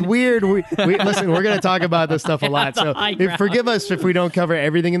 Obi-Wan. It's weird. Listen, we're going to talk about this stuff a lot, so high ground. forgive us if we don't cover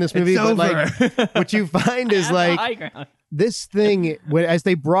everything in this movie. It's but like, what you find is like high ground. this thing as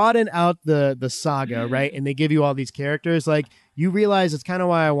they broaden out the saga, right, and they give you all these characters, like you realize it's kind of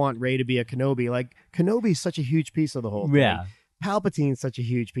why I want Rey to be a Kenobi. Like Kenobi's such a huge piece of the whole thing. Yeah. Palpatine's such a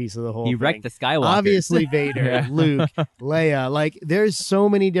huge piece of the whole He thing. wrecked the Skywalker. Obviously Vader, Luke, Leia. Like there's so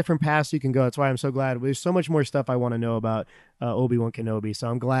many different paths you can go. That's why I'm so glad. There's so much more stuff I want to know about Obi-Wan Kenobi. So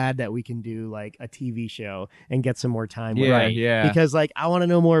I'm glad that we can do like a TV show and get some more time with Yeah, it. yeah. Because like I want to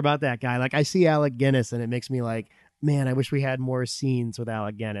know more about that guy. Like I see Alec Guinness and it makes me like, man, I wish we had more scenes with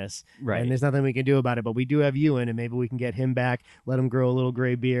Alec Guinness. Right. And there's nothing we can do about it, but we do have Ewan, and maybe we can get him back, let him grow a little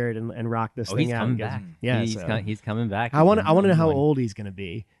gray beard, and rock this Oh, thing he's out. coming because- back. Yeah, he's, so. he's coming back. I want to know how Obi-Wan. old he's going to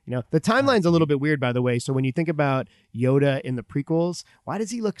be. The timeline's a little bit weird, by the way. So when you think about Yoda in the prequels, why does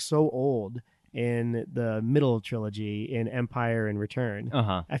he look so old in the middle trilogy in Empire and Return?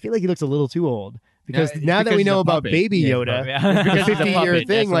 Uh-huh. I feel like he looks a little too old. Because It's now that because we he's know a about puppet. Baby Yeah, Yoda, yeah. the Because he's a 50-year puppet,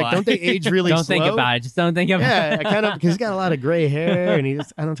 thing, that's like, why. don't they age really Don't slow? think about it. Just don't think about Yeah, it. I kind of, because he's got a lot of gray hair, and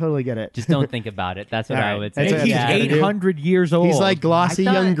I don't totally get it. Just don't think about it. That's what All I right. would That's say. what He's you gotta do. 800 years old. He's like glossy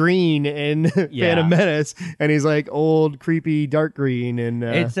I thought- young green in Yeah. Phantom Menace, and he's like old, creepy, dark green in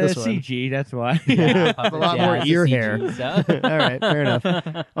It's a this one. CG, that's why. Yeah, a lot more it's ear CG, hair. so. All right, fair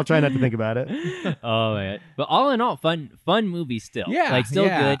enough. I'll try not to think about it. Oh man! But all in all, fun movie still. Yeah, like still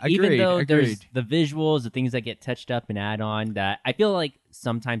yeah, good. Even agreed, though there's agreed. the visuals, the things that get touched up and add on. That I feel like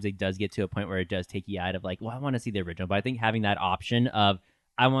sometimes it does get to a point where it does take you out of like, well, I want to see the original. But I think having that option of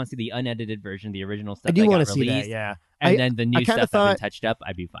I want to see the unedited version, the original stuff. I do want want to to see that, yeah. And I- then the I new kinda stuff that's thought- been touched up,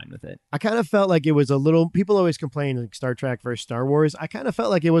 I'd be fine with it. I kind of felt like it was a little. People always complain like Star Trek versus Star Wars. I kind of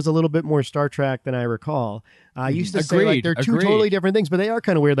felt like it was a little bit more Star Trek than I recall. I used to say like Agreed, they're two agreed. totally different things, but they are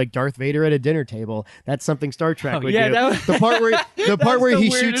kind of weird. Like Darth Vader at a dinner table. That's something Star Trek Oh, would yeah, do. that was- the part where the he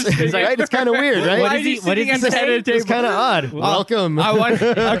weirdest shoots. thing Right? It's kind of weird, right? What is he- what is he saying? It's kind of odd. Welcome. I want.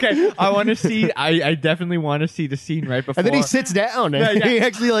 Okay, I want to see. I definitely want to see the scene right before. And then he sits down. And Yeah, yeah. he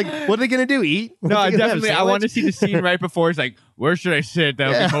actually like, what are they gonna do? Eat? No, What I are they gonna have, definitely. I want to sandwich? see the scene right before. He's like, "Where should I sit? That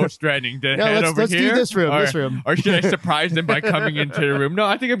would Yeah. be most threatening. To No, head let's- over let's do here, this room, Or, this room." or should I surprise them by coming into the room? No,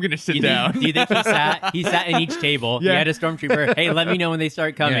 I think I'm gonna sit Do you, down. think, do you think he sat in each table? Yeah. He had a stormtrooper. Hey, let me know when they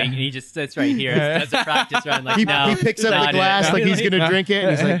start coming, Yeah. and he just sits right here. Yeah. Does a practice run like He, no. he picks up not the it. glass like he's gonna drink it,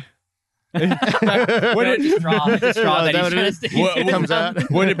 and he's like, Would No, it's a straw. It's a straw Oh, that is that he's what it trying is? to stick. What- It comes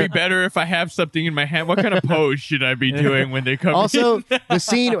out. Would it be better if I have something in my hand? What kind of pose should I be doing when they come? Also, in? the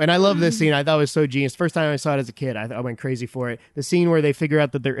scene, and I love this scene. I thought it was so genius. First time I saw it as a kid, I went crazy for it. The scene where they figure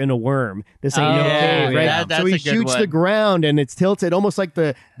out that they're in a worm. This ain't no Oh, cave, right? yeah, So that's he a good shoots one. the ground, and it's tilted, almost like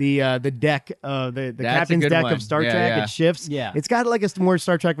the deck, the That's a captain's good deck one. of Star Yeah, Trek. yeah. It shifts. Yeah. It's got like a more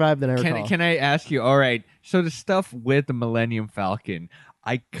Star Trek vibe than I recall. Can I ask you? All right, so the stuff with the Millennium Falcon,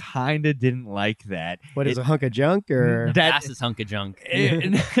 I kind of didn't like that. What is a hunk of junk or? That- Fastest hunk of junk.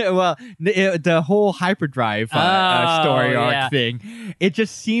 The whole hyperdrive Oh, story arc yeah. thing, it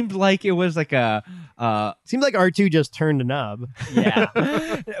just seemed like it was like a Seemed like R2 just turned a knob.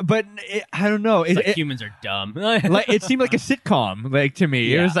 Yeah. but I don't know. It's like humans are dumb. Like it seemed like a sitcom, like to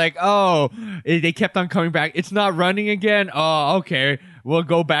me. It Yeah. was like, they kept on coming back. It's not running again. Oh, okay. We'll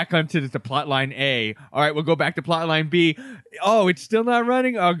go back onto the plot line A. All right, we'll go back to plot line B. Oh, it's still not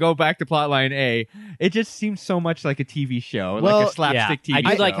running. I'll go back to plot line A. It just seems so much like a TV show, Well, like a slapstick TV I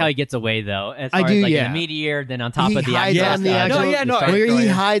do show. like how he gets away though. As I far do, as like yeah. the meteor, then on top He of the hides actual on the stuff. actual. No, yeah, no, Where he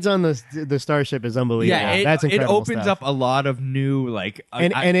Destroyer. hides on the starship is unbelievable. Yeah, That's it incredible. opens stuff. up a lot of new like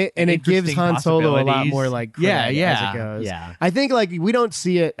and it gives interesting Han Solo a lot possibilities. more like credit Yeah, yeah. as it goes. Yeah. I think like we don't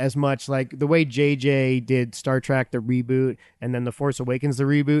see it as much like the way JJ did Star Trek the reboot and then the Force Awakens the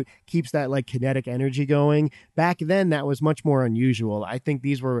reboot keeps that like kinetic energy going. Back then that was much more unusual. I think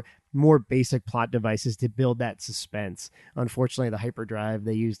these were more basic plot devices to build that suspense. Unfortunately, the hyperdrive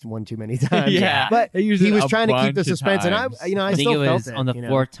they used one too many times. Yeah, but they used he it was a trying to keep the bunch of suspense, and I times. I I think still it was felt it on the you know?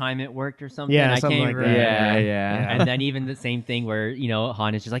 fourth time it worked or something. Yeah, I something can't like remember. that. Yeah. And then even the same thing where, you know,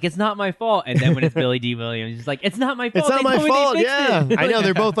 Han is just like, it's not my fault. And then when it's Billy D. Williams, he's like, it's not my fault. It's not They my told me they fault. fixed Yeah, it." I know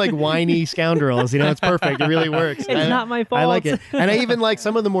they're both like whiny scoundrels. You know, it's perfect. It really works. It's I- not my fault. I like it, and I even like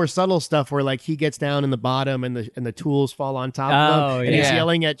some of the more subtle stuff where like he gets down in the bottom and the tools fall on top of Oh, him, and he's yeah.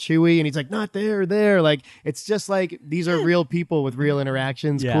 yelling at Chewie, and he's like, "Not there." Like it's just like these are real people with real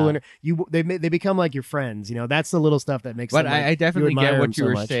interactions. Yeah. Cool, they become like your friends. You know, that's the little stuff that makes. But them, like, I definitely you get admire what them you so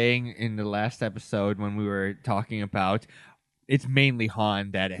were much. saying in the last episode when we were talking about. It's mainly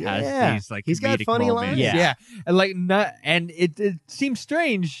Han that has Yeah. these like He's got comedic funny moments. lines. Yeah. And like not, and it seems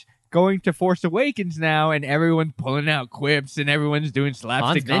strange going to Force Awakens now, and everyone's pulling out quips, and everyone's doing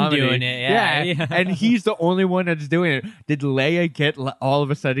slapstick Han's been comedy. doing it, yeah. and he's the only one that's doing it. Did Leia get all of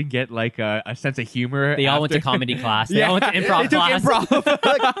a sudden get like a sense of humor? They all went to after- comedy class. They Yeah, all went to improv they took class.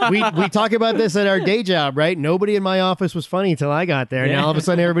 improv. we talk about this at our day job, right? Nobody in my office was funny till I got there. Yeah. Now all of a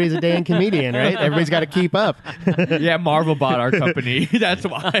sudden everybody's a damn comedian, right? Everybody's got to keep up. Yeah, Marvel bought our company. That's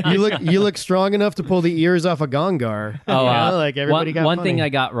why. You look strong enough to pull the ears off a Gongar. Oh, You know, like everybody one, got one funny. thing I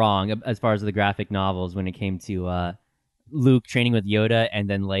got wrong as far as the graphic novels when it came to Luke training with Yoda and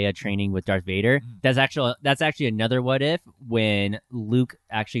then Leia training with Darth Vader. That's actually another what if when Luke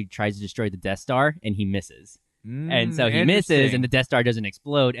actually tries to destroy the Death Star and he misses. And so he misses and the Death Star doesn't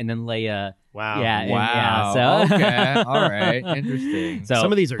explode and then Leia Wow. yeah, and- Wow. yeah, so Okay. All right. Interesting. so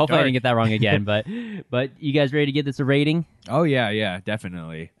Some of these are hopefully I dark. didn't get that wrong again, but you guys ready to give this a rating? Oh yeah,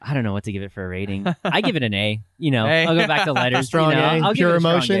 definitely. I don't know what to give it for a rating. I give it an A. You know, A. I'll go back to letters. Strong you know, A, I'll give pure it a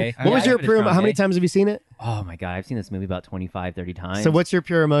strong emotion. A. What was Yeah, your I'll give it a How strong many A. times have you seen it? Oh my god, I've seen this movie about 25, 30 times. So what's your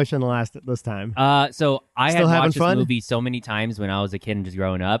pure emotion this time? So I Still had having watched this fun? movie so many times when I was a kid and just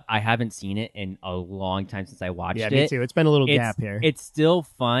growing up. I haven't seen it in a long time since I watched Yeah, it. me too. It's been a little It's- gap here. It's still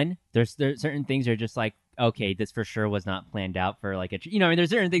fun. There's certain things that are just like, okay, this for sure was not planned out for like a, you know, I mean, there's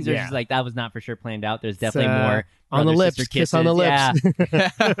certain things that are Yeah. just like that was not for sure planned out. There's definitely more on the lips, brother-sister kiss on the kisses. lips. Yeah,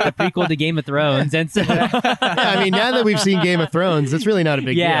 the prequel to Game of Thrones, and so Yeah, I mean, now that we've seen Game of Thrones, it's really not a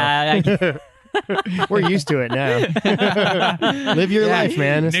big yeah, deal. We're used to it now. Live your life,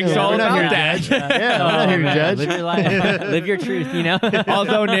 man. Nick's We're all not here about to that. judge. Yeah, we're not here to man, judge. Live your life, live your truth. You know.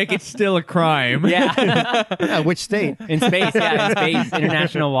 Although, Nick, it's still a crime. Yeah. Yeah, which state? In space, yeah, in space,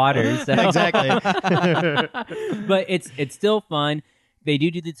 international waters. So. Exactly. But it's still fun. They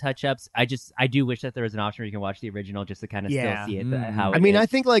do the touch-ups. I do wish that there was an option where you can watch the original just to kind of Yeah. still see it Mm. how I mean, it I is.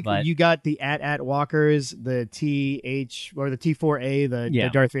 think like but- you got the AT-AT walkers, the TH or the T4A, the Yeah.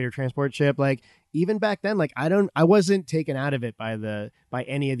 Darth Vader transport ship. Like even back then, like I wasn't taken out of it by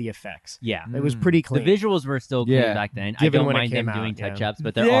any of the effects. Yeah. It was pretty The clean. visuals were still clean Yeah. back then. I Given don't when it mind them came doing out, yeah. touch-ups,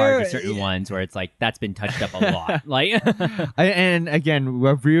 but there are There- just certain ones where it's like that's been touched up a lot. Like, And again,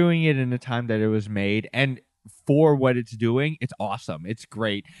 we're viewing it in the time that it was made, and for what it's doing, it's awesome. It's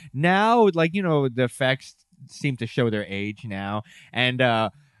great. Now, like, you know, the effects seem to show their age now, and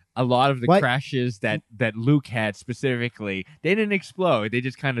a lot of the What? crashes that Luke had specifically, they didn't explode. They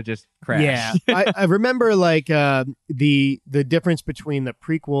just kind of just crashed. Yeah, I remember like the difference between the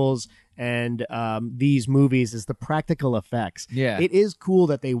prequels and these movies is the practical effects. Yeah. It is cool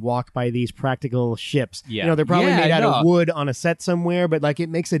that they walk by these practical ships. Yeah. You know, they're probably Yeah, made out no. of wood on a set somewhere, but like it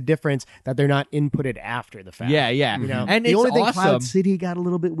makes a difference that they're not inputted after the fact. Yeah, yeah. You know, And the it's only thing awesome. Cloud City got a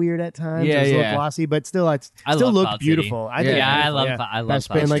little bit weird at times. Yeah, it was a yeah. little glossy, but still, I still love looked Cloud beautiful. City. I think Yeah, it's I love beautiful, I love Best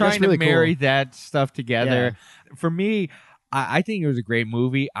Cloud spin, like, City. that's Trying really to marry cool. that stuff together. For me, I think it was a great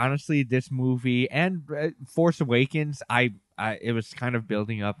movie. Honestly, this movie and Force Awakens, it was kind of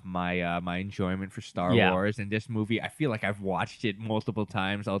building up my my enjoyment for Star Yeah. Wars. And this movie, I feel like I've watched it multiple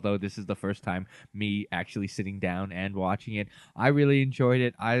times, although this is the first time me actually sitting down and watching it. I really enjoyed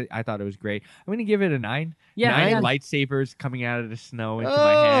it. I thought it was great. I'm going to give it a 9. Yeah, 9 yeah. lightsabers coming out of the snow into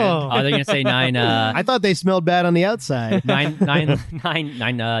my hand. Oh, they're gonna say 9. I thought they smelled bad on the outside.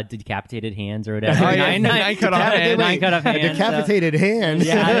 nine decapitated hands or whatever. Oh, yeah. Nine cut off hands. Nine cut off A hands. decapitated hand.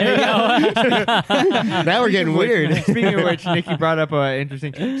 Yeah, there you go. Now we're getting weird. Speaking of which, Nikki brought up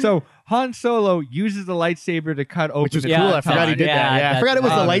interesting. So Han Solo uses the lightsaber to cut open Which was the cool. Yeah, I forgot he did yeah, that. Yeah, I that's forgot it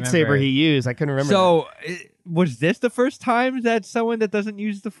was what the I lightsaber remember. he used. I couldn't remember. So, was this the first time that someone that doesn't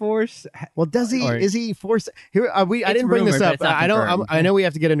use the Force? well, does he? or- Is he forced? Here, are we? I It's didn't bring this rumored, but up. it's not I don't. confirmed. I know we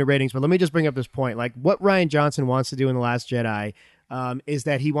have to get into ratings, but let me just bring up this point. Like what Ryan Johnson wants to do in the Last Jedi. Is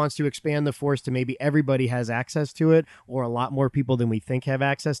that he wants to expand the Force to maybe everybody has access to it, or a lot more people than we think have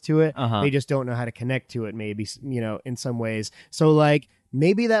access to it. Uh-huh. They just don't know how to connect to it. Maybe in some ways. So like.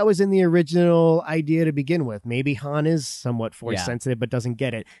 Maybe that was in the original idea to begin with. Maybe Han is somewhat force Yeah. sensitive, but doesn't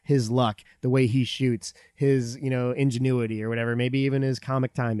get it. His luck, the way he shoots, his ingenuity or whatever, maybe even his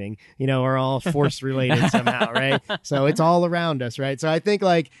comic timing, are all force related somehow, right? So it's all around us, right? So I think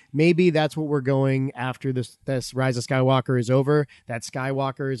like maybe that's what we're going after this Rise of Skywalker is over. That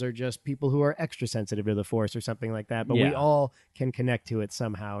Skywalkers are just people who are extra sensitive to the force or something like that. But we Yeah. all can connect to it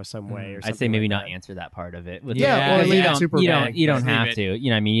somehow, some way. Or I'd something say maybe like not that. answer that part of it. With Yeah, or you leave it don't- super you don't vague. you don't Just have leave to.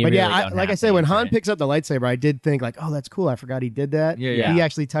 You know what I mean? You But really yeah, don't like I have said, to when answer Han it. picks up the lightsaber, I did think like, oh, that's cool. I forgot he did that. Yeah. He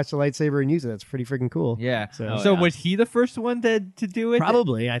actually touched the lightsaber and used it. That's pretty freaking cool. Yeah. So- So, Oh, yeah. was he the first one to do it?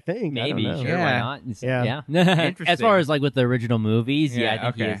 Probably, I think. I don't Maybe, know. sure, Yeah. why not? Yeah. As Interesting. far as like with the original movies, Yeah, I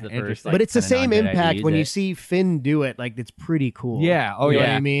think he okay, is the first. interesting. Like, But it's the kinda same non-Jedi to impact use when you it. see Finn do it. Like it's pretty cool. Yeah. Oh You know yeah.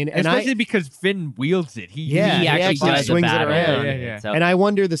 what I mean? And Especially because Finn wields it. Yeah, he he actually actually does the swings it battle around. with Yeah. it, so- And I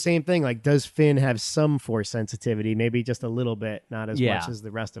wonder the same thing. Like, does Finn have some force sensitivity? Maybe just a little bit, not as Yeah. much as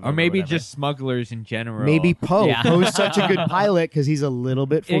the rest of or them. maybe whatever. just smugglers in general. maybe Poe. Yeah. Poe's such a good pilot because he's a little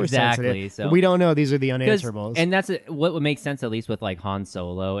bit force Exactly, sensitive. so- We don't know. These are the 'Cause- unanswerables. And that's what would make sense, at least with like Han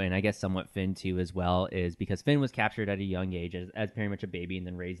Solo, and I guess somewhat Finn too as well, is because Finn was captured at a young age as very much a baby and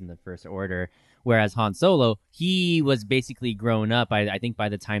then raised in the First Order, whereas Han Solo, he was basically grown up. I think by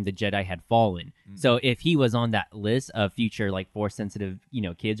the time the Jedi had fallen. So if he was on that list of future like force sensitive,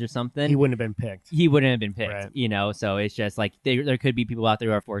 kids or something, he wouldn't have been picked. he wouldn't have been picked, Right. So it's just like there could be people out there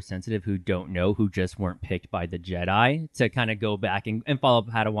who are force sensitive who don't know, who just weren't picked by the Jedi to kind of go back and follow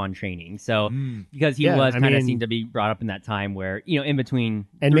Padawan training. So because he Yeah, was I kind of mean- seemed to be brought up in that time where in between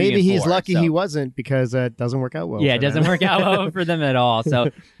And 3 maybe he's 4, lucky so. he wasn't because it doesn't work out well. Yeah, for it doesn't them. work out well for them at all.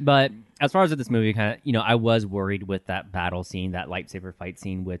 So, but as far as with this movie, kind of, I was worried with that battle scene, that lightsaber fight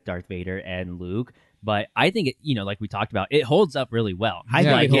scene with Darth Vader and Luke. But I think like we talked about, it holds up really well. I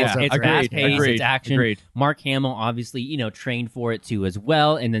think it holds up It's great. fast paced, Agreed. it's action. Agreed. Mark Hamill obviously, trained for it too as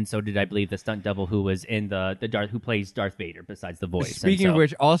well, and then so did I believe the stunt double who was in the Darth who plays Darth Vader besides the voice. Speaking of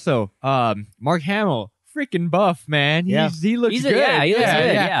which, also Mark Hamill, freaking buff, man. He looks good. He looks good.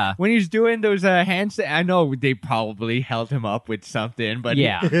 Yeah. When he's doing those handstands, I know they probably held him up with something, but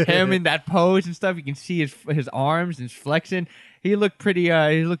him in that pose and stuff, you can see his arms and his flexing. He looked pretty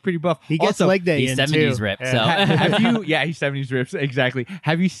buff. He gets also, leg day he's in 70s too. ripped. Yeah. So have you? Yeah, he's 70s rips exactly.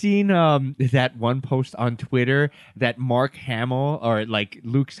 Have you seen that one post on Twitter that Mark Hamill or like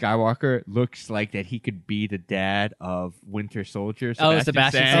Luke Skywalker looks like that he could be the dad of Winter Soldier?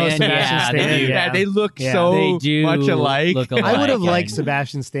 Sebastian Stan. Stan. Yeah, Stan, they do. yeah. They look Yeah. so They do much alike. look I would have alike, liked and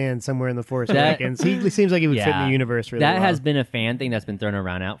Sebastian Stan somewhere in the Force That- Awakens. He seems like he would fit in the universe really That well. has been a fan thing that's been thrown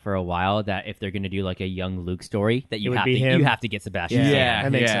around out for a while. That if they're going to do like a young Luke story, that you would have be to him. you have to get Sebastian Yeah, Stan.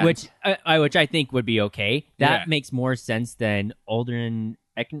 that makes sense. Which I think would be okay. That Yeah. makes more sense than Aldrin,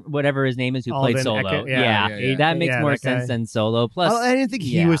 whatever his name is, who played Alden Solo. Eckhart, yeah. That makes Yeah, more that guy. sense than Solo. Plus, I didn't think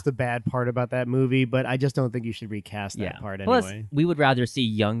he yeah. was the bad part about that movie, but I just don't think you should recast that part Plus, anyway. we would rather see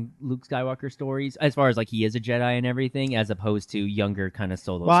young Luke Skywalker stories, as far as like he is a Jedi and everything, as opposed to younger kind of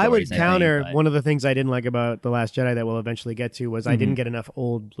Solo. Well, I would stories, counter think, one of the things I didn't like about The Last Jedi that we'll eventually get to was I didn't get enough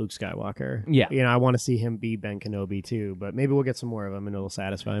old Luke Skywalker. Yeah. I want to see him be Ben Kenobi too, but maybe we'll get some more of him and it'll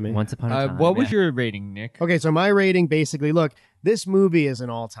satisfy me. Once upon a time. What was yeah. your rating, Nick? Okay, so my rating basically, look, this movie is an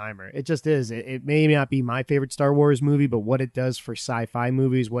all-timer. It just is. It may not be my favorite Star Wars movie, but what it does for sci-fi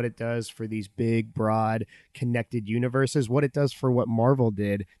movies, what it does for these big, broad, connected universes, what it does for what Marvel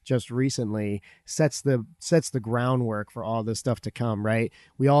did just recently sets the groundwork for all this stuff to come, right?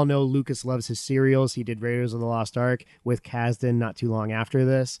 We all know Lucas loves his serials. He did Raiders of the Lost Ark with Kasdan not too long after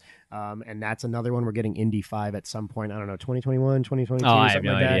this. And that's another one. We're getting Indy 5 at some point. I don't know, 2021, 2022, I have something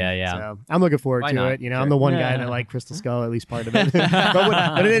no like that. idea, yeah. So I'm looking forward Why to not? it. Sure. I'm the one guy Yeah. that liked Crystal Skull, at least part of it.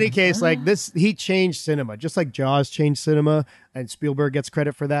 but in any case, like this, he changed cinema. Just like Jaws changed cinema, and Spielberg gets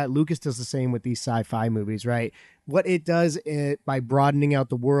credit for that. Lucas does the same with these sci-fi movies, right? What it does by broadening out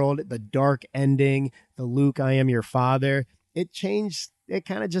the world, the dark ending, the Luke, I am your father, it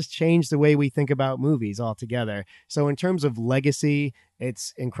kind of just changed the way we think about movies altogether. So in terms of legacy,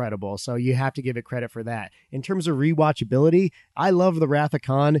 it's incredible. So you have to give it credit for that. In terms of rewatchability, I love The Wrath of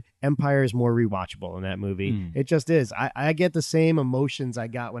Khan. Empire is more rewatchable in that movie. It just is. I get the same emotions I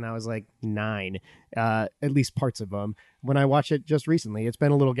got when I was like 9, at least parts of them, when I watched it just recently. It's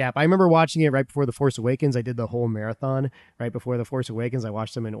been a little gap. I remember watching it right before The Force Awakens. I did the whole marathon right before The Force Awakens. I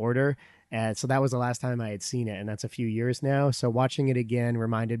watched them in order. And so that was the last time I had seen it. And that's a few years now. So watching it again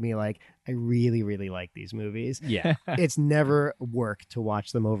reminded me like, I really, really like these movies. Yeah. It's never work to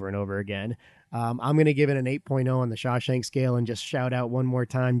watch them over and over again. I'm going to give it an 8.0 on the Shawshank scale and just shout out one more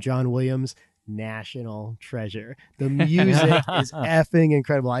time, John Williams, national treasure. The music is effing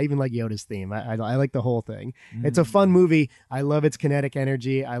incredible. I even like Yoda's theme. I like the whole thing. It's a fun movie. I love its kinetic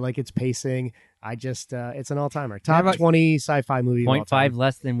energy. I like its pacing. I just, it's an all-timer. Top 20 sci-fi movie of all 0.5 time.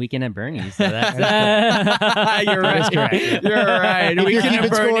 less than Weekend at Bernie's. So that's You're That is right. correct. You're right. If We you're can keeping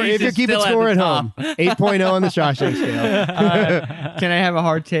burn score, these if you're is keeping still score the at top. home, 8.0 on the Shawshank scale. Can I have a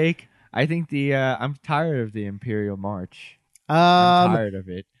hard take? I think I'm tired of the Imperial March. I'm tired of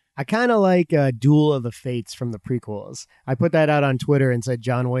it. I kind of like Duel of the Fates from the prequels. I put that out on Twitter and said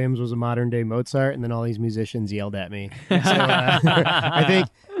John Williams was a modern day Mozart, and then all these musicians yelled at me. So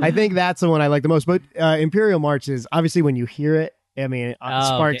I think that's the one I like the most. But Imperial March is obviously when you hear it, I mean, it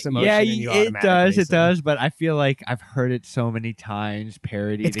sparks emotion. Yeah, in you it does. automatically, It does. But I feel like I've heard it so many times,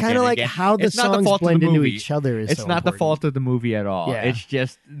 parodied. It's kind of like how the It's not the songs fault of the blend into movie. each other. Is It's so not the important. fault of the movie at all. Yeah. It's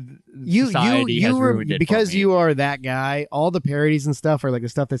just You has ruined it because for me. you are that guy. All the parodies and stuff are like the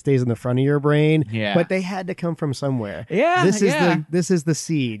stuff that stays in the front of your brain. Yeah. but they had to come from somewhere. Yeah, this is yeah. this is the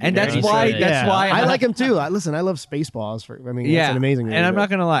seed, And you that's know? why- So, that's why I I'm- like him too. Listen, I love Spaceballs. It's an amazing movie. And I'm but not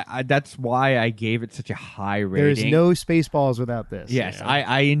gonna lie, that's why I gave it such a high rating. There's no Spaceballs without this. Yes, you know?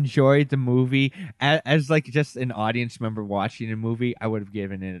 I enjoyed the movie as like just an audience member watching a movie. I would have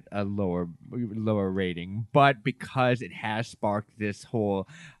given it a lower rating, but because it has sparked this whole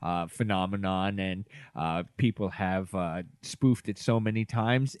phenomenon and people have spoofed it so many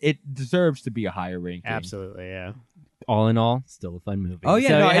times, it deserves to be a higher ranking. Absolutely, yeah. all in all, still a fun movie. Oh yeah,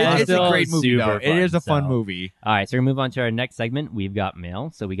 So, no, it's still a great movie though. super It is a fun so- movie. All right, so we're gonna move on to our next segment. We've got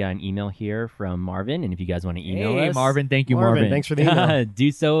mail. So we got an email here from Marvin, and if you guys want to email Hey us, Marvin, thank you, Marvin, Marvin. thanks for the email.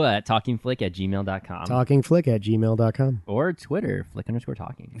 do so at talkingflick@gmail.com Talkingflick@gmail.com. or Twitter,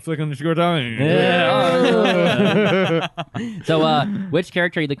 flick_talking. Flick on the score down. Yeah. So, which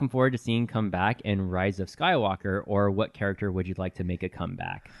character are you looking forward to seeing come back in Rise of Skywalker, or what character would you like to make a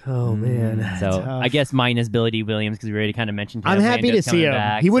comeback? Oh man. So, tough. I guess mine is Billy D. Williams because we already kind of mentioned him. I'm happy to Lando's see coming him.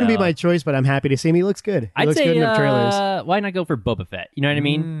 back, He wouldn't be so- my choice, but I'm happy to see him. He looks good. He I'd looks say, good in the trailers. why not go for Boba Fett? You know what I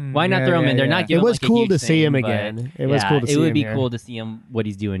mean? Mm, Why not yeah, throw him in there? yeah, Not yeah. give It him, was like, a cool huge to see him thing, but- again. It was yeah, cool to see it would him be here. cool to see him what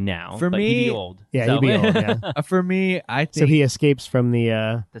he's doing now. For but he'd me- be old. Yeah, so, he'd be old. Yeah. For me, I So think. he escapes from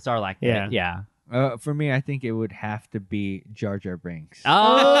the. the Sarlacc Yeah. pit. Yeah. For me, I think it would have to be Jar Jar Binks.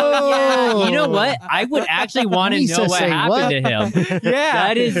 Oh, yeah. You know what? I would actually want to Lisa know what saying happened what? to him. Yeah,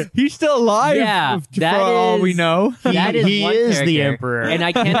 That is- he's still alive. Yeah, for that all we is- know. That is he one is the character. emperor. And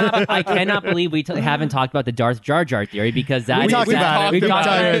I cannot believe we haven't talked about the Darth Jar Jar theory because that We is talked about it. We We talked talked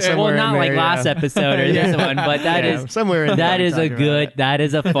about about it. it somewhere Well, not in like there, last yeah. episode or this one, but that Yeah, is somewhere in that there is we a talked about good, it. that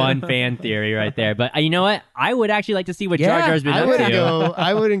is a fun fan theory right there. But you know what? I would actually like to see what Jar Yeah, Jar's been I up wouldn't to. go.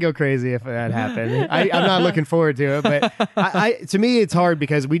 I wouldn't go crazy if that happened. I'm not looking forward to it, but to me, it's hard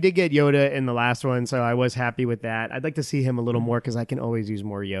because we did get Yoda in the last one, so I was happy with that. I'd like to see him a little more because I can always use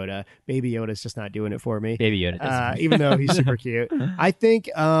more Yoda. Baby Yoda's just not doing it for me. Baby Yoda. does. Even though he's super cute. I think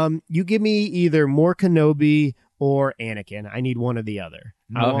you give me either more Kenobi or Anakin. I need one or the other.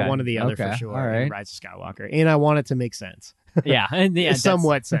 I want Okay. one or the other Okay. for sure. All right. in Rise of Skywalker, and I want it to make sense. Yeah, and yeah, that's-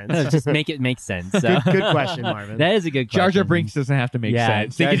 Somewhat sense. Just make it make sense. So. Good question, Marvin. That is a good question. Jar Jar Binks doesn't have to make Yeah,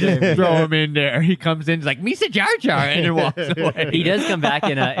 sense. They Jar can Jar just Binks. throw him in there. He comes in, he's like, Misa Jar Jar, and then walks away. He does come back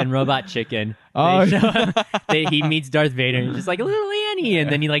in Robot Chicken. Oh, They show him- he meets Darth Vader and he's just like, little Annie, and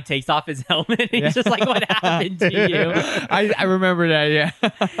then he like takes off his helmet and he's just like, what happened to you? I remember that, yeah.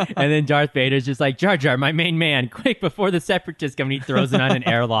 And then Darth Vader's just like, Jar Jar, my main man, quick before the Separatists come, and he throws it on an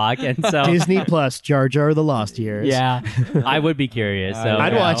airlock. And so Disney Plus, Jar Jar the Lost Years. yeah, I would be curious. So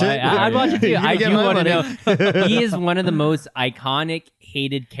I'd watch it. I'd watch it too. You're gonna I get do my want to money. know. He is one of the most iconic,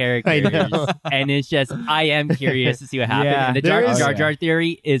 hated characters, know. and it's just I am curious to see what happens. Yeah. And the There is- Jar Jar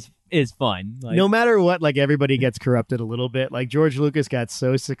theory is fun. Like, No matter what, like everybody gets corrupted a little bit. Like George Lucas got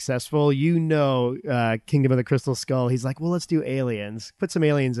so successful, Kingdom of the Crystal Skull. He's like, well, let's do aliens. Put some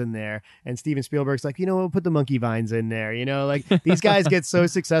aliens in there. And Steven Spielberg's like, we'll put the monkey vines in there. Like these guys get so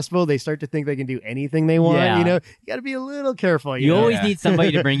successful, they start to think they can do anything they want. Yeah. You got to be a little careful. you know? always Yeah. need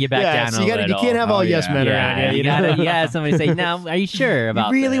somebody to bring you back yeah, down. so a you little. can't have all Oh, yes yeah. men Yeah, around you gotta. Yeah, somebody say, "Now, are you sure about?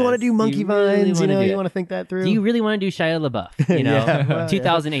 You really this? want to do monkey You really vines? wanna do You it? want to think that through? Do you really want to do Shia LaBeouf? You know, Yeah, well, yeah.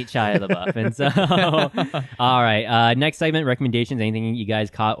 2008 Shia LaBeouf. And so, all right. Next segment, recommendations. Anything you guys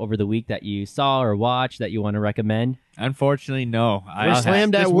caught over the week that you saw or watched that you want to recommend? Unfortunately, no. We're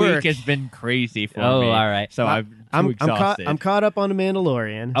slammed this at work. week has been crazy for Oh, me. all right. So I'm too exhausted. I'm caught up on The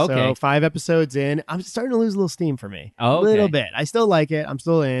Mandalorian. Okay. So 5 episodes in. I'm starting to lose a little steam for me. Oh, A okay. little bit. I still like it. I'm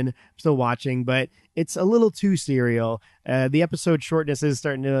still in. I'm still watching, but it's a little too serial. The episode shortness is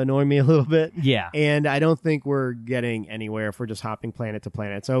starting to annoy me a little bit. Yeah. And I don't think we're getting anywhere if we're just hopping planet to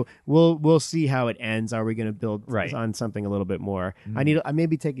planet. So we'll see how it ends. Are we going to build Right. on something a little bit more? I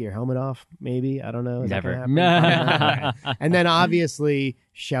maybe take your helmet off. Maybe, I don't know. Is that Never. gonna happen? Okay. And then obviously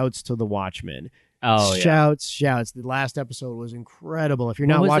shouts to the Watchmen. Oh, yeah. Shouts. The last episode was incredible. If you're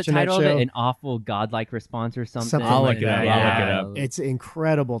What not was watching the that title show, of it? An awful godlike response or something? Something I'll like look it up. that, I'll yeah. look it up. It's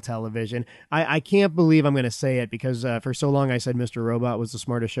incredible television. I can't believe I'm going to say it because for so long I said Mr. Robot was the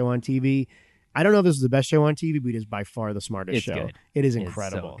smartest show on TV. I don't know if this is the best show on TV, but it is by far the smartest It's show. good. It is It's so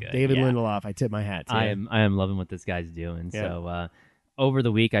incredible. good, David yeah. Lindelof, I tip my hat to. I am loving what this guy's doing. Yeah. So over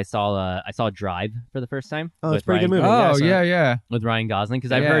the week, I saw Drive for the first time. Oh, it's with a pretty good Ryan- movie. Oh, I saw it. yeah. with Ryan Gosling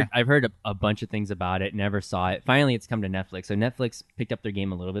because Yeah. I've heard a bunch of things about it. Never saw it. Finally, it's come to Netflix. So Netflix picked up their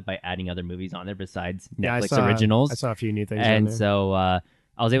game a little bit by adding other movies on there besides Yeah, Netflix originals. I saw a few new things on And there. so I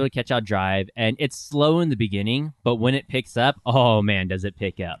was able to catch out Drive, and it's slow in the beginning, but when it picks up, oh man, does it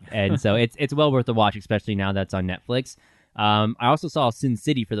pick up! And so it's well worth a watch, especially now that's on Netflix. I also saw Sin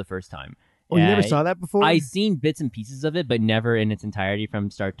City for the first time. Oh, you never And saw that before? I seen bits and pieces of it, but never in its entirety from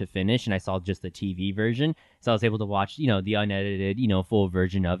start to finish. And I saw just the TV version, so I was able to watch, the unedited, full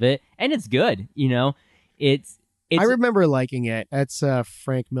version of it, and it's good. It's I remember liking it. That's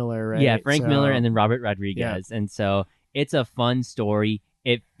Frank Miller, right? yeah, Frank So- Miller and then Robert Rodriguez, and so it's a fun story.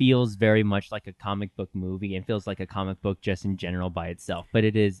 it feels very much like a comic book movie and feels like a comic book just in general by itself. But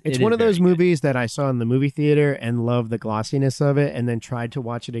it's one of those movies that I saw in the movie theater and loved the glossiness of it, and then tried to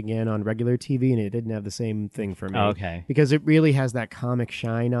watch it again on regular TV, and it didn't have the same thing for me. Okay. Because it really has that comic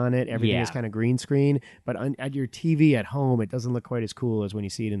shine on it. Everything is Yeah. kind of green screen, but at your TV at home, it doesn't look quite as cool as when you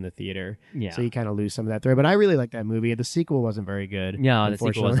see it in the theater. Yeah. So you kind of lose some of that thread. But I really like that movie. The sequel wasn't very good. No, the sequel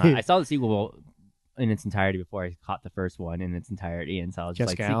was unfortunately. not. I saw the sequel in its entirety before I caught the first one in its entirety, and so I was just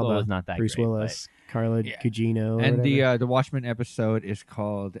Jessica like, sequel Alba, was not that Bruce great. Willis, Carla Yeah. Gugino. or And whatever. the Watchmen episode is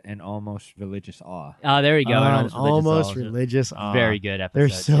called An Almost Religious Awe. Oh, there we go. An An almost religious religious awe. awe. Very good episode. They're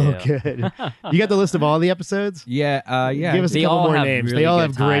so too. good. You got the list of all the episodes? Yeah, Give us a They couple all more have names. really They all good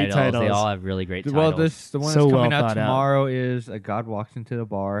have great They titles. all have really great titles. well, the one So that's well coming out thought out. tomorrow is God Walks into the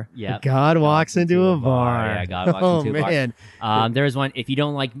Bar. Yeah. God walks into a bar. Yeah, God walks into a bar. man. There was one. If you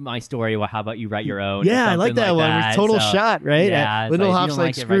don't like my story, well, how about you write your own? or Yeah, I like something that one. that. Total So, shot, right? Yeah, it's Lindelof's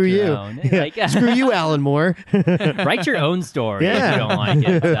like, if you don't screw like it, you. write your own. Like- Screw you, Alan Moore. Write your own story if Yeah. you don't like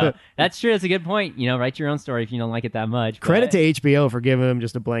it. So, that's true. That's a good point. Write your own story if you don't like it that much. Credit but to HBO for giving him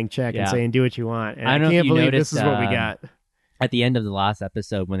just a blank check Yeah. and saying, do what you want. And I I, don't know if can't you believe noticed, this is what we got. at the end of the last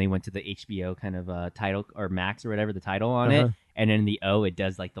episode, when they went to the HBO kind of title or Max or whatever, the title on Uh-huh. it, and then the O, it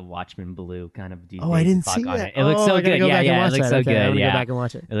does like the Watchmen blue kind of. Oh, I didn't clock see on that. It, it looks so I gotta good. go Yeah, back and yeah, watch it looks that. so Okay, I'm good. gonna Yeah. go back and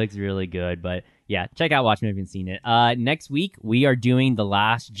watch it. It looks really good, but yeah, check out Watchmen if you haven't seen it. Next week we are doing The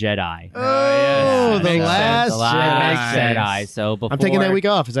Last Jedi. Oh, The the Makes last The Last Jedi. Jedi. So before I'm taking that week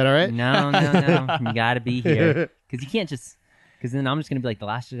off. Is that all right? No, you gotta be here because you can't just. Because then I'm just gonna be like, The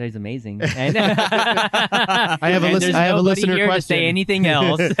Last Jedi is amazing, and I have a and listen- there's I have a nobody listener here to question. say anything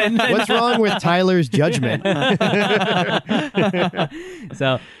else. And then- What's wrong with Tyler's judgment?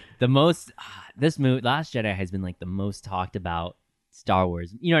 So the most this movie, Last Jedi, has been like the most talked about Star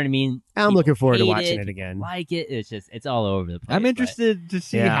Wars. You know what I mean? I'm looking forward to Hate watching it people again. Like it, it's all over the place. I'm but interested to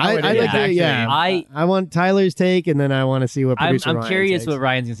see Yeah, how I it like is to- actually. yeah. I want Tyler's take, and then I want to see what producer I'm Ryan curious takes. what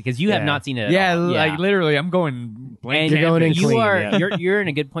Ryan's gonna say because you have Yeah. not seen it. At Yeah, all. like literally, I'm going blank. And You're going in you clean, are yeah. you're in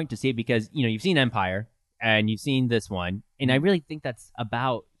a good point to see it because you've seen Empire and you've seen this one, and I really think that's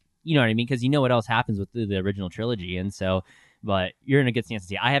about what I mean because you know what else happens with the original trilogy, and so but you're in a good stance to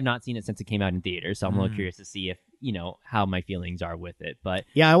see it. I have not seen it since it came out in theaters, so I'm a little curious to see if how my feelings are with it. But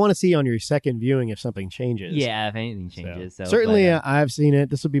Yeah, I want to see on your second viewing if something changes. yeah, if anything changes, so certainly, but, I've seen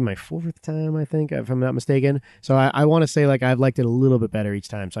it. This will be my fourth time, I think, if I'm not mistaken. So I want to say like I've liked it a little bit better each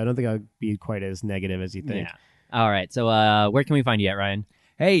time. So I don't think I'll be quite as negative as you think. yeah. All right, so where can we find you at, Ryan?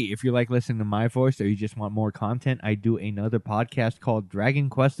 Hey, if you like listening to my voice or you just want more content, I do another podcast called Dragon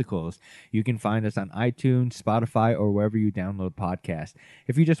Questicles. You can find us on iTunes, Spotify, or wherever you download podcasts.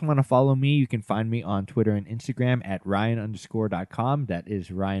 If you just want to follow me, you can find me on Twitter and Instagram at Ryan_.com. That is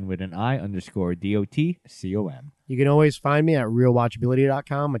Ryan with an I _DOTCOM. You can always find me at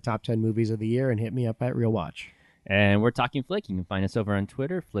realwatchability.com, my top 10 movies of the year, and hit me up at Real Watch. And we're Talking Flick. You can find us over on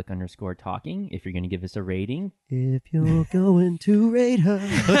Twitter, Flick_talking. If you're going to give us a rating, If you're going to rate her.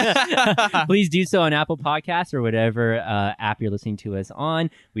 please do so on Apple Podcasts or whatever app you're listening to us on.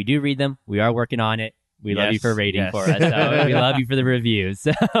 We do read them. We are working on it. We love you Yes, for rating yes. for us. So we love you for the reviews.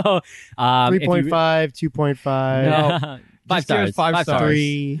 So 3.5, 2.5. No, Just give us 5 stars.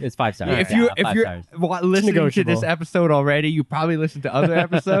 3. It's 5 stars. If Yeah, you're 5 stars. listening to this negotiable. episode already, you probably listened to other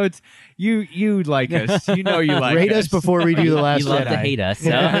episodes. you like us. You know you like Rate us before we do The Last You love Jedi. to hate us.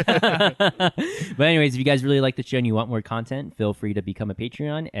 So. But anyways, if you guys really like the show and you want more content, feel free to become a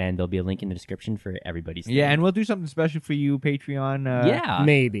Patreon, and there'll be a link in the description for everybody's. Yeah, and we'll do something special for you, Patreon yeah.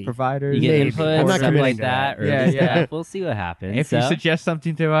 Maybe. providers. You get Maybe. input, I'm not stuff committing like to that. that. Or Yeah, yeah. We'll see what happens. If you suggest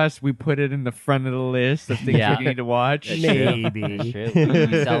something to us, we put it in the front of the list of things Yeah. you need to watch. That's true. Maybe. That's true.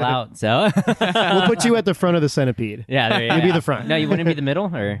 We sell out. So We'll put you at the front of the centipede. yeah, there you You'll be go. the front. No, you wouldn't be the middle,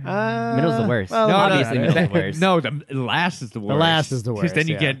 or middle's the worst. well, obviously, no, middle's the worst. No, the last is the worst. last is the Because then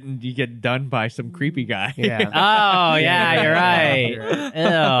worst, you get done by some creepy guy. Yeah. Oh yeah, you're right.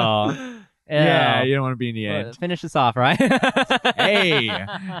 Ew. Yeah, Ew. you don't want to be in the Well, end. finish this off, right? Hey,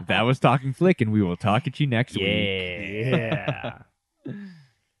 that was Talking Flick, and we will talk at you next week. Yeah. I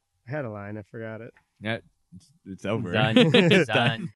had a line. I forgot it. Yeah, it's over. Done. Done.